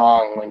into a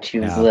song when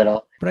she was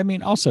little. But I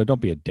mean, also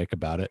don't be a dick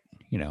about it.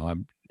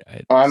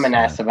 I'm an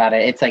ass about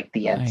it. It's like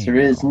the answer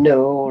is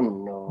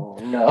no.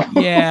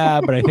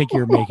 Yeah, but I think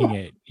you're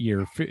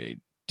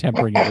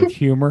tempering it with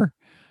humor.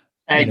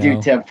 I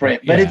do temper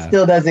it, but it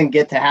still doesn't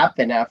get to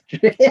happen after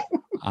it.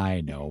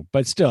 I know,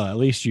 but still, at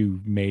least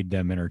you made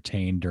them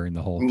entertained during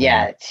the whole thing.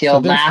 Yeah,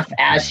 she'll laugh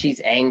as she's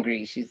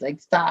angry. She's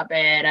like, stop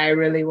it. I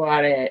really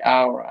want it.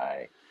 All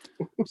right.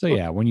 So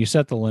yeah, when you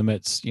set the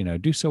limits,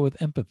 do so with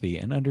empathy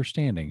and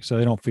understanding so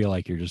they don't feel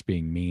like you're just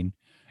being mean,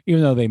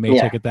 even though they may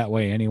take it that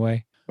way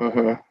anyway.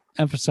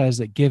 Emphasize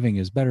that giving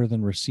is better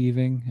than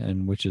receiving,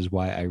 and which is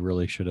why I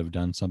really should have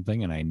done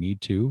something, and I need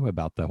to,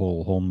 about the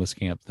whole homeless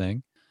camp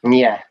thing.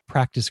 Yeah.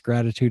 Practice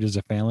gratitude as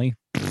a family.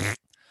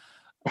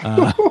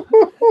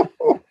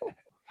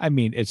 I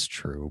mean, it's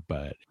true,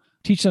 but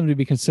teach them to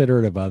be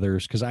considerate of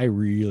others, because I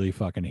really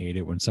fucking hate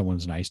it when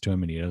someone's nice to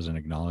him and he doesn't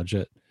acknowledge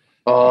it.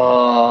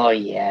 Oh,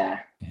 yeah.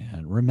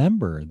 And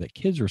remember that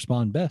kids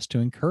respond best to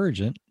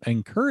encouragement,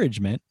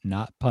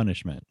 not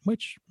punishment,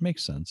 which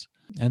makes sense.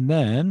 And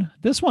then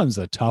this one's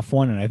a tough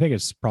one, and I think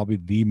it's probably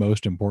the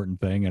most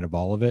important thing out of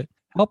all of it.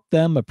 Help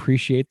them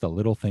appreciate the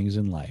little things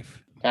in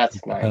life.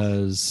 That's nice.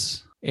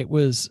 Because it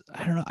was,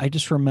 I don't know, I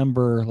just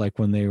remember like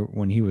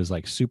when he was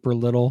like super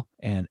little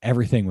and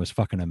everything was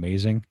fucking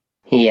amazing.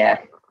 Yeah.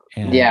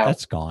 And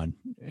that's gone.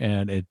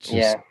 And it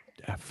just,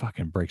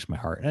 fucking breaks my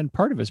heart. And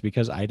part of it's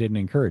because I didn't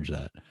encourage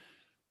that.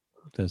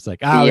 It's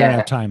like, we don't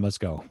have time. Let's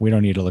go. We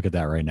don't need to look at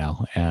that right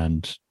now.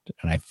 And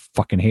I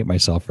fucking hate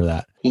myself for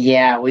that.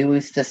 Yeah, we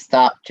used to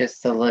stop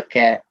just to look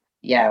at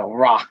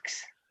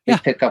rocks. We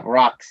pick up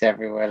rocks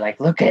everywhere. Like,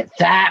 look at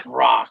that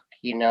rock,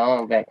 you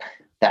know. Like,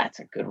 that's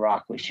a good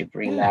rock. We should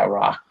bring that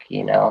rock,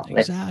 you know.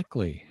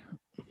 Exactly.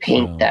 Let's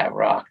paint that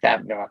rock.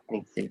 That rock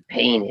needs to be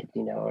painted,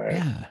 you know. Or,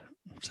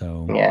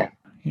 So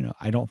you know,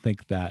 I don't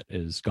think that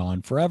is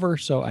gone forever.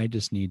 So I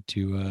just need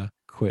to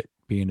quit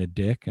being a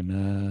dick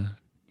and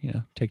you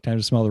know, take time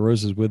to smell the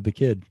roses with the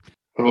kid.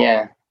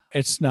 Yeah.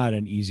 It's not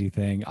an easy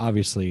thing.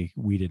 Obviously,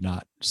 we did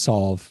not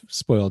solve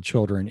spoiled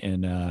children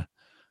in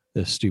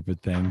this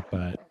stupid thing,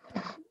 but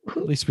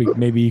at least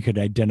maybe you could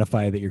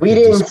identify that your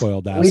kid's a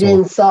spoiled asshole. We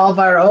didn't solve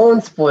our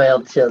own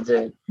spoiled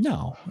children.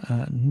 No,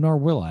 nor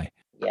will I.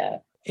 Yeah.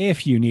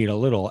 If you need a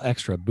little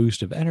extra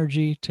boost of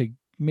energy to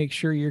make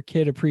sure your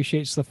kid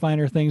appreciates the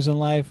finer things in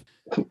life,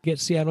 get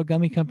Seattle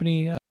Gummy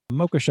Company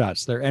Mocha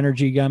Shots. They're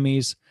energy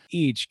gummies.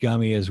 Each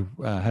gummy has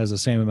the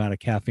same amount of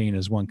caffeine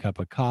as 1 cup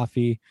of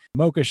coffee.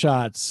 Mocha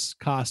Shots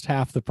cost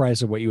half the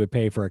price of what you would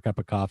pay for a cup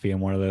of coffee in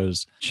one of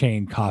those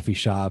chain coffee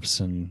shops.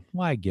 And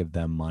why give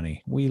them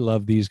money? We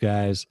love these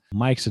guys.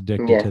 Mike's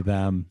addicted to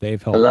them.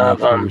 They've helped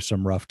me through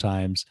some rough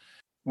times.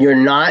 You're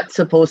not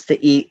supposed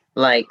to eat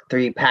like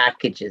 3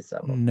 packages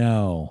of them.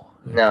 No.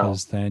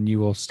 Because then you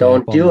will stay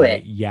Don't do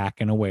it.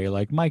 Yakking away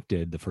like Mike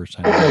did the first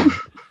time.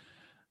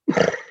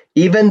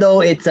 Even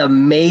though it's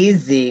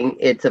amazing,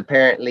 it's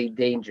apparently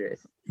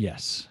dangerous.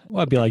 Yes.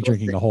 Well, it'd be like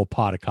drinking a whole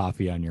pot of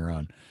coffee on your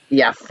own.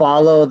 Yeah,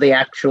 follow the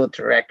actual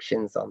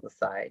directions on the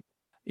side.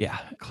 Yeah.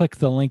 Click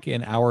the link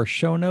in our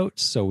show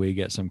notes so we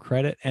get some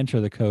credit. Enter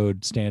the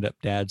code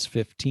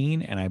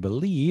StandUpDads15. And I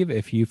believe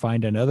if you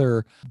find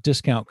another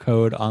discount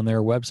code on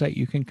their website,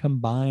 you can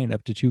combine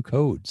up to 2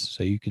 codes.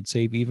 So you can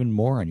save even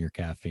more on your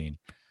caffeine.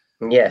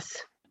 Yes.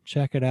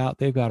 Check it out.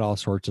 They've got all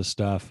sorts of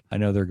stuff. I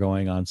know they're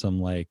going on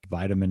some like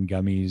vitamin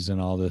gummies and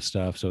all this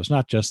stuff. So it's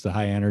not just the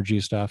high energy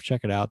stuff.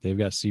 Check it out. They've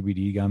got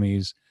CBD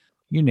gummies.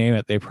 You name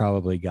it, they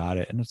probably got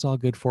it. And it's all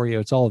good for you.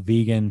 It's all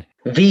vegan.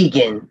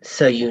 Vegan,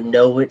 so you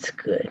know it's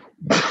good.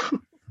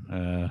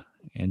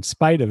 In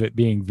spite of it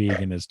being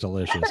vegan, it's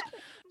delicious.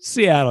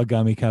 Seattle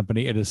Gummy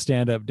Company. It is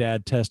Stand Up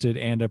Dad tested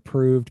and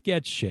approved.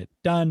 Get shit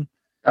done.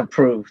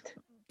 Approved.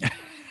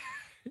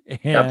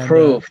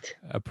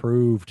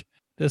 Approved.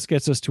 This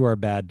gets us to our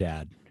bad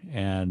dad.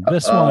 And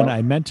this one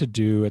I meant to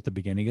do at the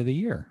beginning of the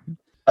year.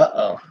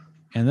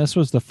 And this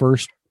was the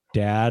first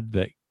dad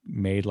that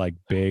made like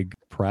big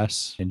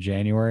press in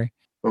January.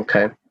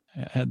 Okay.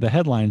 The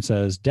headline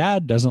says,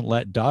 Dad doesn't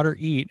let daughter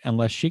eat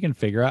unless she can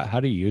figure out how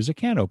to use a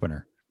can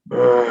opener.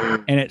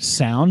 And it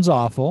sounds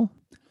awful,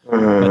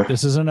 but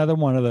this is another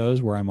one of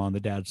those where I'm on the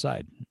dad's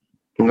side.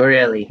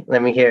 Really?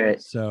 Let me hear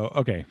it. So,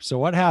 okay. So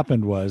what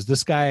happened was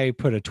this guy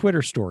put a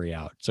Twitter story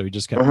out. So he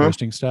just kept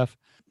posting stuff.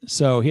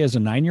 So he has a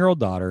 9-year-old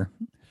daughter.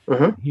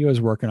 He was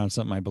working on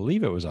something. I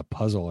believe it was a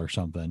puzzle or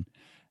something.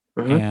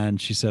 And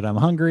she said, I'm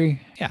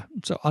hungry. Yeah.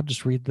 So I'll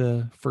just read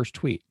the first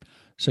tweet.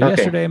 So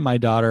yesterday, my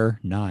daughter,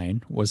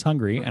 9, was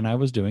hungry and I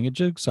was doing a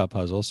jigsaw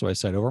puzzle. So I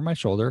said over my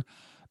shoulder,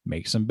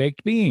 make some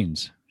baked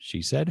beans.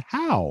 She said,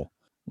 how?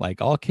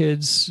 Like all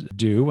kids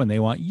do when they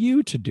want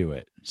you to do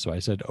it. So I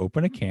said,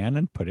 open a can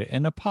and put it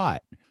in a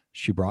pot.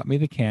 She brought me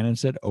the can and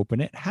said, open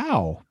it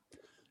how?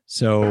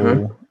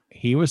 So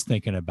he was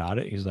thinking about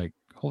it. He's like,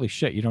 holy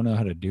shit, you don't know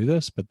how to do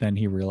this? But then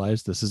he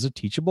realized this is a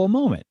teachable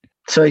moment.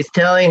 So he's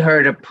telling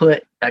her to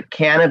put a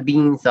can of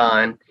beans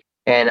on,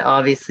 and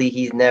obviously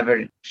he's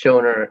never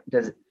shown her.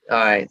 All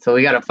right, so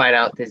we got to find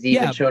out. Does he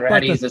even show her how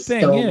to use a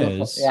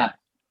stove?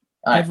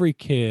 Every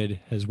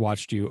kid has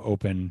watched you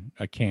open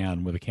a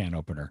can with a can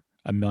opener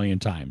 1,000,000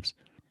 times.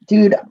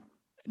 Dude.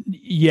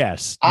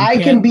 Yes. I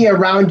can be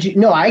around you.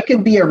 No, I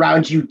can be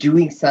around you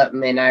doing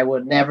something, and I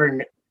would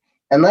never,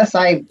 unless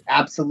I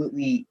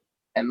absolutely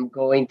am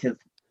going to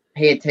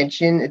pay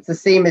attention. It's the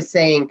same as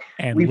saying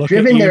we've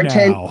driven there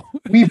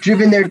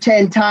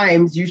 10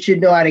 times. You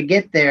should know how to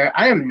get there.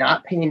 I am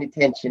not paying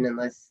attention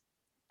unless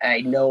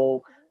I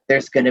know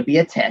there's going to be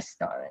a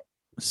test on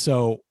it.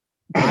 So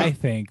I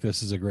think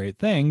this is a great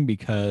thing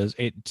because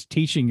it's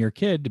teaching your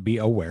kid to be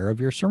aware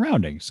of your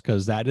surroundings,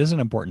 because that is an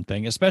important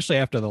thing, especially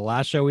after the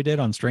last show we did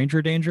on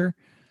stranger danger.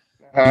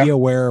 Be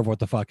aware of what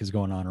the fuck is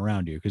going on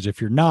around you. Because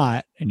if you're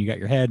not, and you got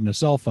your head in a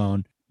cell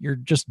phone, you're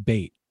just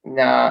bait.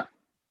 No.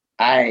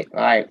 All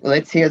right.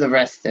 Let's hear the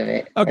rest of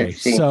it. Okay.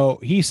 So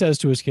he says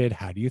to his kid,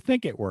 how do you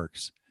think it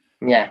works?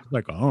 Yeah.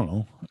 Like, I don't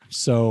know.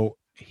 So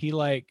he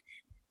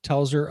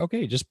tells her,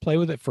 okay, just play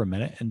with it for a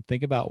minute and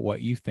think about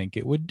what you think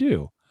it would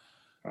do.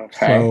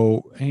 Okay.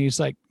 So he's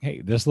like,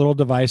 hey, this little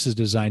device is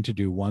designed to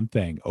do one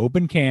thing: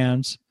 open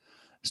cans,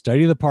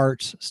 study the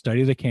parts,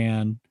 study the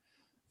can,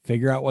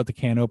 figure out what the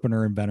can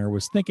opener inventor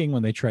was thinking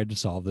when they tried to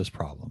solve this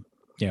problem.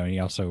 You know, and he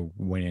also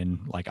went in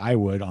like I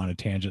would on a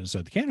tangent and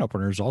said the can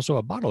opener is also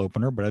a bottle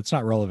opener, but it's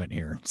not relevant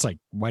here. It's like,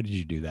 why did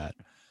you do that?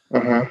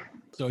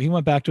 So he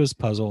went back to his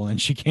puzzle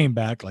and she came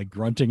back like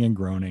grunting and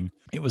groaning.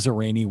 It was a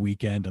rainy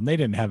weekend and they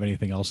didn't have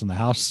anything else in the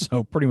house.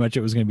 So pretty much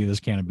it was going to be this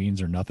can of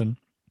beans or nothing.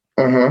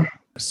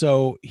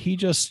 So he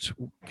just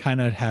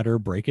kind of had her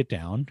break it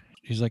down.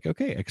 He's like,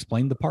 okay,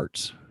 explain the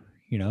parts.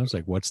 You know, it's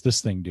like, what's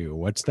this thing do?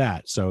 What's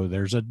that? So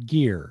there's a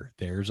gear,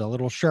 there's a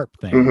little sharp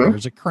thing,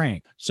 there's a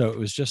crank. So it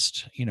was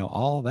just, you know,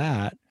 all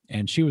that.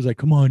 And she was like,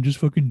 come on, just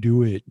fucking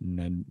do it. And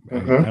then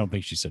I don't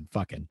think she said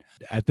fucking.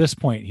 At this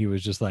point, he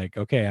was just like,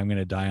 okay, I'm going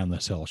to die on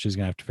this hill. She's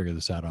going to have to figure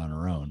this out on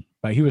her own.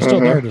 But he was still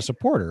there to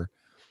support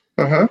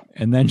her.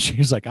 And then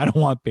she's like, I don't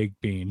want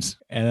baked beans.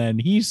 And then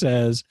he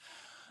says,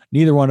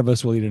 neither one of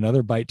us will eat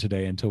another bite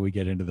today until we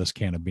get into this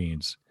can of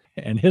beans.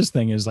 And his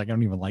thing is like, I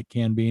don't even like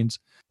canned beans.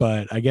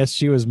 But I guess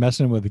she was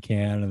messing with the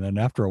can. And then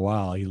after a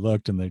while, he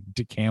looked and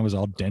the can was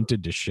all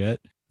dented to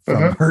shit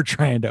from her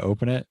trying to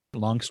open it.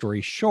 Long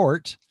story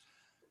short,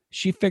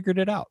 she figured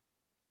it out.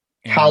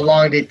 And how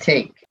long did it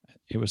take?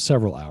 It was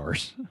several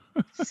hours.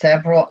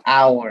 Several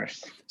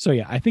hours. So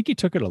yeah, I think he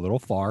took it a little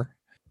far.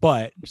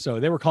 But so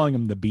they were calling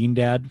him the Bean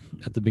Dad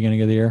at the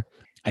beginning of the year.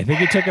 I think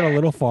he took it a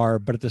little far,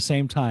 but at the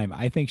same time,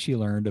 I think she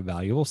learned a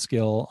valuable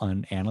skill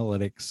on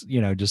analytics,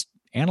 you know, just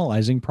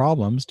analyzing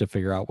problems to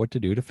figure out what to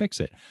do to fix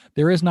it.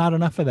 There is not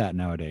enough of that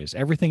nowadays.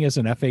 Everything is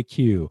an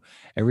FAQ.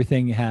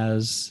 Everything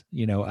has,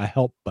 you know, a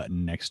help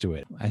button next to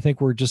it. I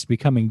think we're just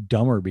becoming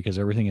dumber because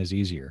everything is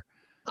easier.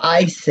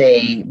 I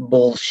say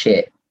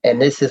bullshit,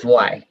 and this is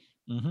why.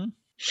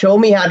 Show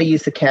me how to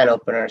use the can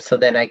opener so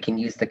then I can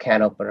use the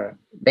can opener.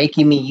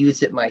 Making me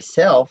use it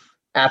myself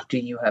after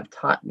you have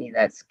taught me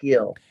that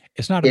skill.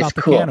 It's not about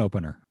the can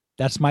opener.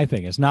 That's my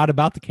thing. It's not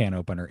about the can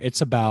opener.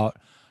 It's about,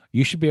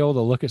 you should be able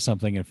to look at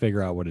something and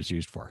figure out what it's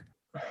used for.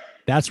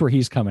 That's where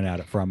he's coming at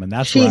it from. And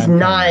that's she's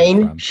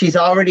 9. She's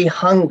already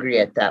hungry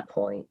at that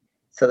point.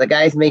 So the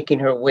guy's making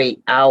her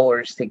wait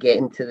hours to get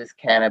into this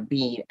can of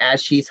bean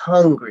as she's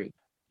hungry.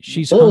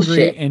 She's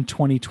hungry in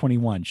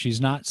 2021. She's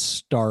not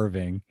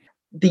starving.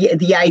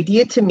 The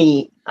idea to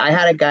me, I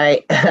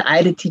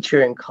had a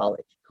teacher in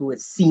college who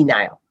was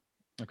senile.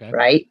 Okay.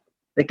 Right?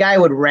 The guy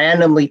would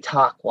randomly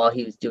talk while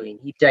he was doing.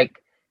 He'd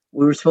like,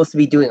 we were supposed to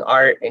be doing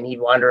art, and he'd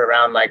wander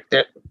around like,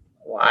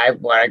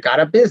 I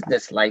got a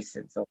business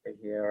license over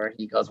here. Or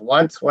he goes,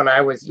 once when I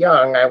was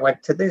young, I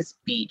went to this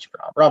beach,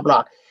 blah, blah,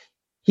 blah.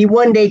 He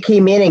one day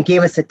came in and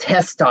gave us a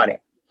test on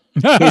it.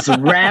 His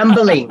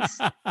ramblings.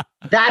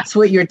 That's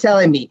what you're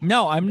telling me.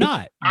 No, I'm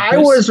not. I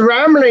was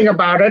rambling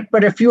about it,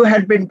 but if you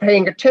had been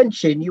paying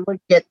attention, you would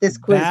get this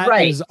quiz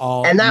right. Is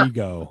all and that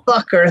ego.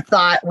 Fucker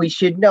thought we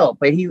should know,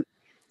 but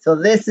so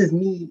this is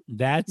me.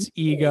 That's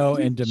ego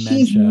and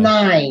dementia. She's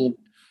 9.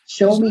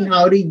 Show me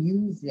how to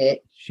use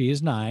it. She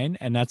is 9,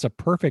 and that's a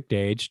perfect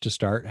age to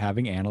start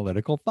having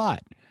analytical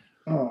thought.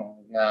 Oh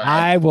God!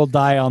 I will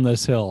die on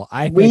this hill.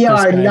 I think we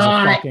are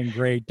not a fucking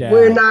great dad.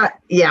 We're not.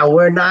 Yeah,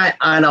 we're not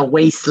on a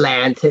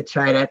wasteland to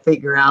try to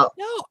figure out.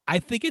 No, I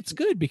think it's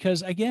good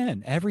because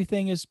again,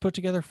 everything is put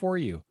together for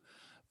you.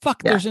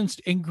 Fuck, there's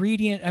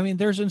ingredient. I mean,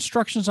 there's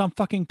instructions on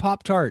fucking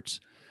Pop-Tarts.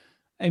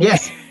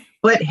 Yes,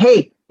 but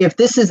hey, if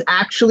this is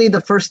actually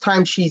the first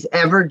time she's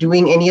ever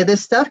doing any of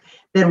this stuff,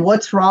 then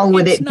what's wrong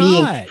with it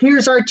being?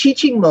 Here's our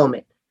teaching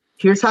moment.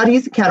 Here's how to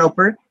use the can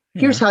opener.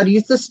 Here's how to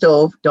use the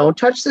stove. Don't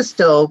touch the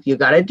stove. You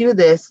got to do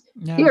this.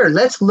 No. Here,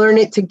 let's learn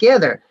it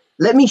together.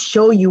 Let me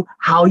show you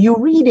how you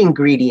read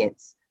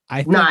ingredients.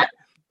 Not,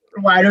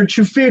 why don't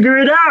you figure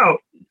it out?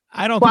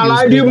 I don't. While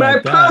I do my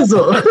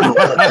puzzle.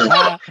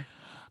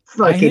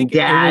 Fucking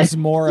dad. It's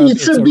more eat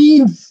some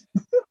beans.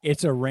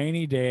 It's a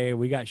rainy day.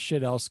 We got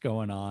shit else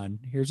going on.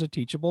 Here's a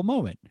teachable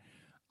moment.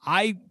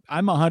 I'm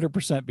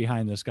 100%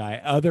 behind this guy.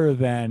 Other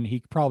than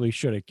he probably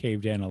should have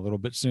caved in a little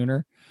bit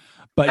sooner.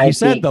 But he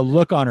said the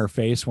look on her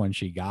face when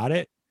she got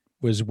it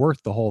was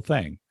worth the whole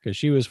thing because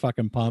she was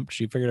fucking pumped.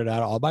 She figured it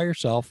out all by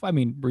herself. I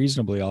mean,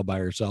 reasonably all by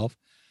herself.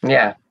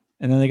 Yeah.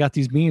 And then they got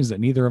these beans that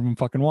neither of them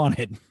fucking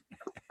wanted.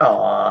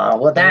 Oh,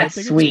 well,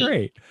 that's sweet.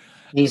 Great.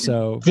 He's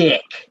a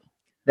dick.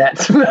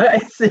 That's what I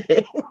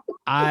say.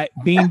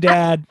 Bean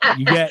Dad,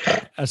 you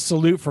get a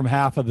salute from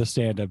half of the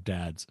stand-up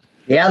dads.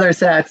 The other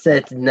side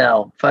said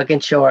no. Fucking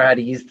show her how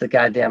to use the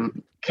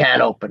goddamn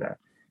can opener.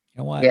 You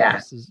know what? Yeah.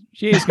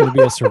 She is going to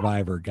be a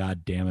survivor.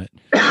 God damn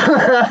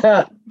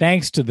it.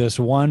 Thanks to this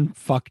one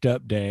fucked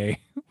up day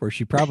where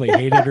she probably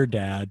hated her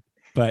dad,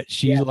 but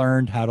she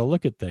learned how to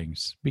look at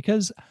things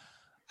because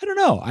I don't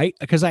know.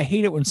 Because I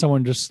hate it when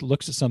someone just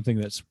looks at something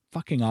that's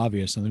fucking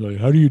obvious and they're like,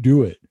 how do you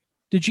do it?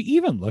 Did you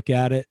even look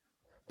at it?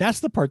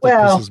 That's the part that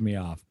pisses me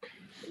off.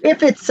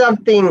 If it's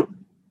something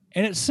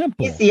and it's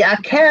simple. You see, a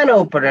can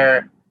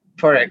opener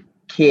for a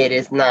kid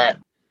is not,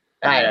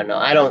 I don't know.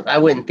 I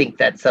wouldn't think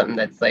that's something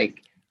that's like,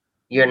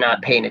 you're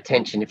not paying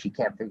attention if you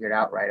can't figure it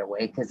out right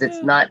away. Cause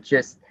it's not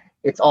just,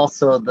 it's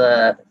also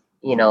the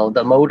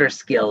motor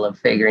skill of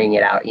figuring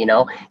it out. You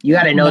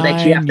got to know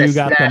that you have to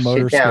smash the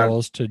motor it down.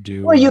 Skills to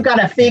do. Well, you got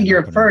to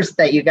figure first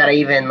that you got to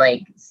even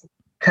like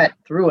cut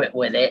through it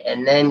with it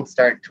and then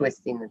start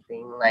twisting the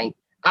thing. Like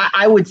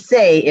I would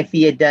say if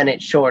he had done it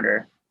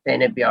shorter,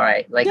 then it'd be all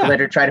right. Like let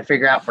her try to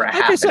figure out for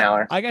half an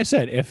hour. Like I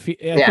said, I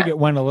think it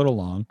went a little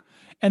long.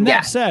 And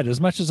that said,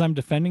 as much as I'm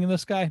defending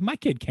this guy, my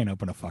kid can't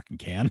open a fucking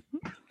can.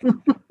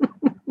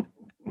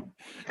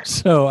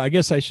 So I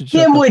guess I should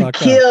shut Kim the would fuck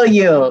kill up.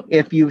 you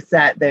if you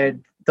sat there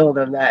and told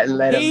him that and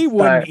let him He start.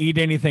 wouldn't eat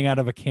anything out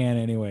of a can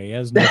anyway. He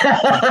has no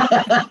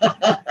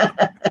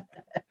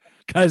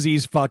because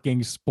he's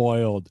fucking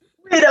spoiled.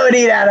 We don't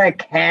eat out of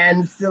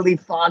cans, silly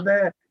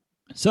father.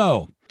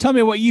 So tell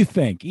me what you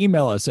think.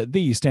 Email us at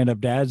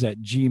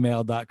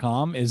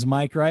thestandupdads@gmail.com. Is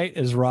Mike right?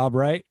 Is Rob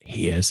right?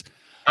 He is.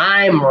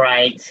 I'm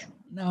right.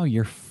 No,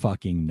 you're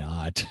fucking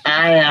not.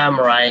 I am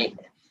right.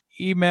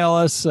 Email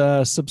us,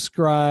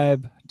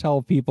 subscribe,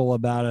 tell people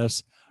about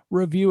us,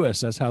 review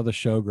us. That's how the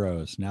show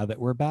grows. Now that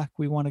we're back,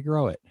 we want to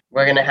grow it.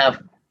 We're going to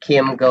have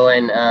Kim go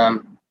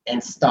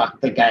and stalk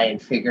the guy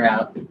and figure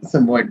out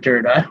some more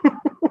dirt on.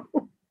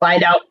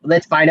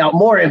 Let's find out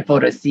more info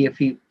to see if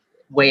he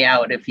weigh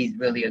out if he's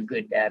really a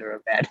good dad or a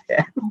bad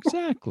dad.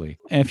 Exactly.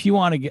 And if you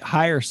want to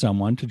hire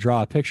someone to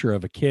draw a picture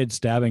of a kid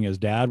stabbing his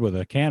dad with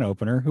a can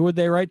opener, who would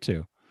they write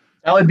to?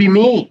 That would be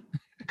me.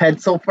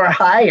 Pencil for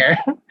Hire.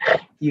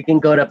 You can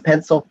go to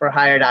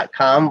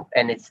pencilforhire.com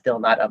and it's still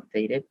not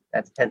updated.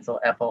 That's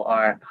pencil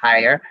FOR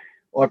hire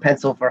or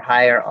pencil for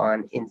hire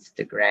on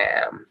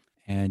Instagram.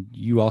 And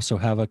you also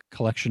have a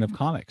collection of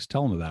comics.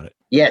 Tell them about it.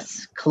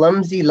 Yes,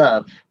 Clumsy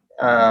Love.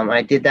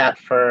 I did that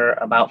for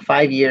about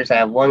 5 years. I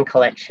have one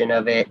collection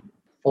of it,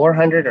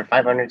 400 or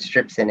 500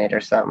 strips in it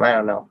or something. I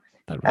don't know.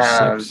 That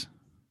was 6.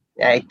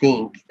 I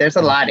think there's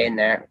a lot in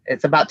there.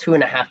 It's about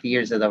 2.5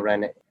 years of the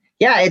run.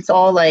 Yeah, it's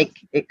all like,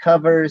 it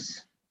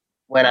covers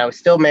when I was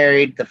still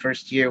married. The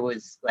first year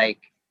was like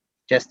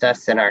just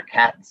us and our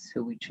cats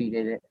who we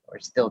treated it or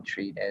still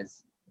treat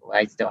as,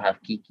 I still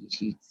have Kiki.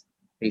 She's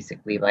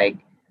basically like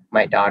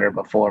my daughter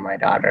before my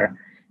daughter.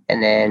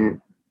 And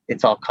then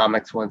it's all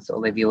comics once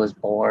Olivia was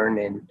born.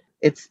 And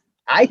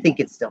I think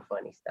it's still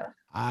funny stuff.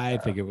 I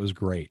think it was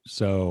great.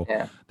 So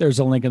there's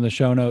a link in the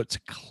show notes.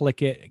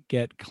 Click it,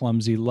 get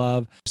Clumsy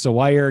Love. So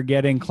while you're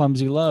getting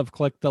Clumsy Love,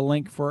 click the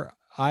link for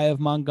Eye of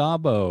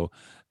Mongabo,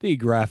 the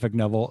graphic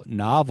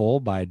novel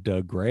by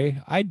Doug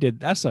Gray.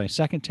 That's my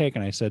second take,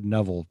 and I said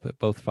Neville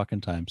both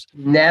fucking times.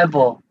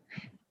 Neville.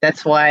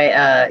 That's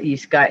why you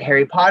got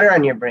Harry Potter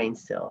on your brain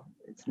still.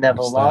 It's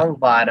Neville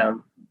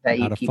Longbottom that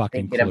you keep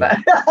thinking about.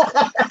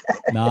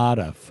 Not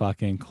a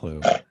fucking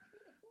clue.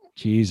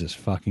 Jesus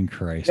fucking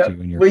Christ.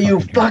 Will you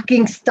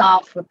fucking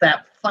stop with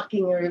that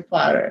fucking Harry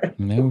Potter?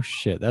 No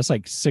shit. That's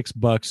like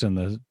 $6 in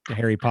the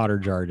Harry Potter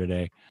jar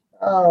today.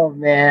 Oh,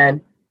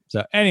 man.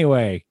 So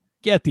anyway,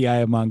 get the Eye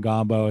of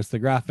Mongabo. It's the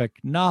graphic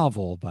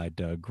novel by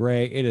Doug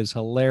Gray. It is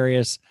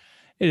hilarious.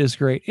 It is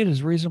great. It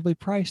is reasonably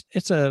priced.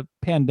 It's a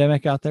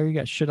pandemic out there. You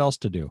got shit else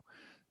to do.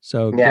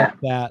 So get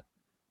that.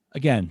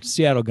 Again,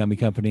 Seattle Gummy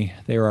Company.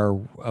 They are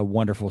a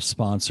wonderful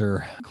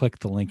sponsor. Click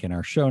the link in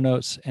our show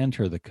notes.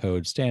 Enter the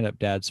code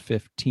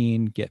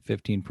StandUpDads15. Get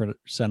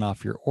 15%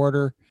 off your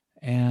order.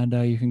 And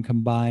you can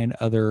combine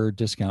other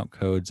discount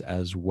codes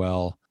as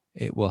well.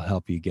 It will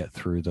help you get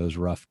through those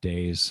rough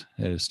days.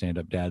 It is Stand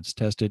Up Dads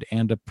tested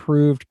and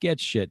approved.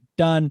 Get shit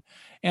done.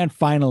 And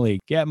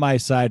finally, get my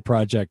side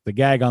project, The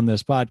Gag on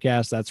This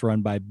Podcast. That's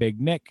run by Big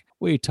Nick.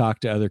 We talk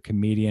to other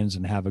comedians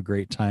and have a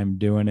great time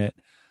doing it.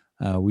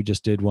 We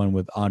just did one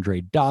with Andre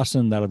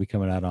Dawson. That'll be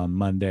coming out on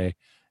Monday.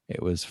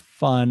 It was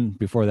fun.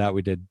 Before that,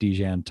 we did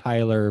Dejan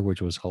Tyler,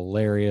 which was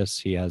hilarious.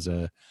 He has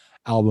a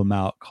album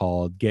out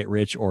called Get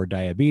Rich or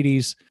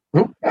Diabetes.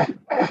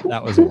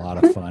 That was a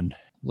lot of fun.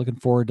 Looking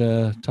forward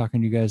to talking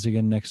to you guys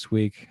again next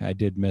week. I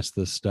did miss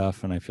this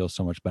stuff, and I feel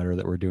so much better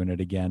that we're doing it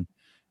again.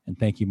 And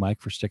thank you,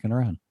 Mike, for sticking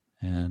around.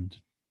 And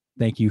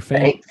thank you,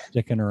 Faye, for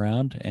sticking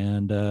around.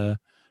 And now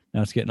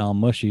it's getting all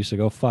mushy, so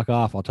go fuck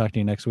off. I'll talk to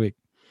you next week.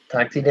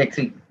 Talk to you next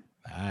week.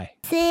 Bye.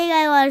 The thing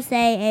I want to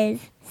say is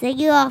thank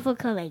you all for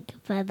coming.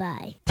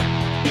 Bye-bye.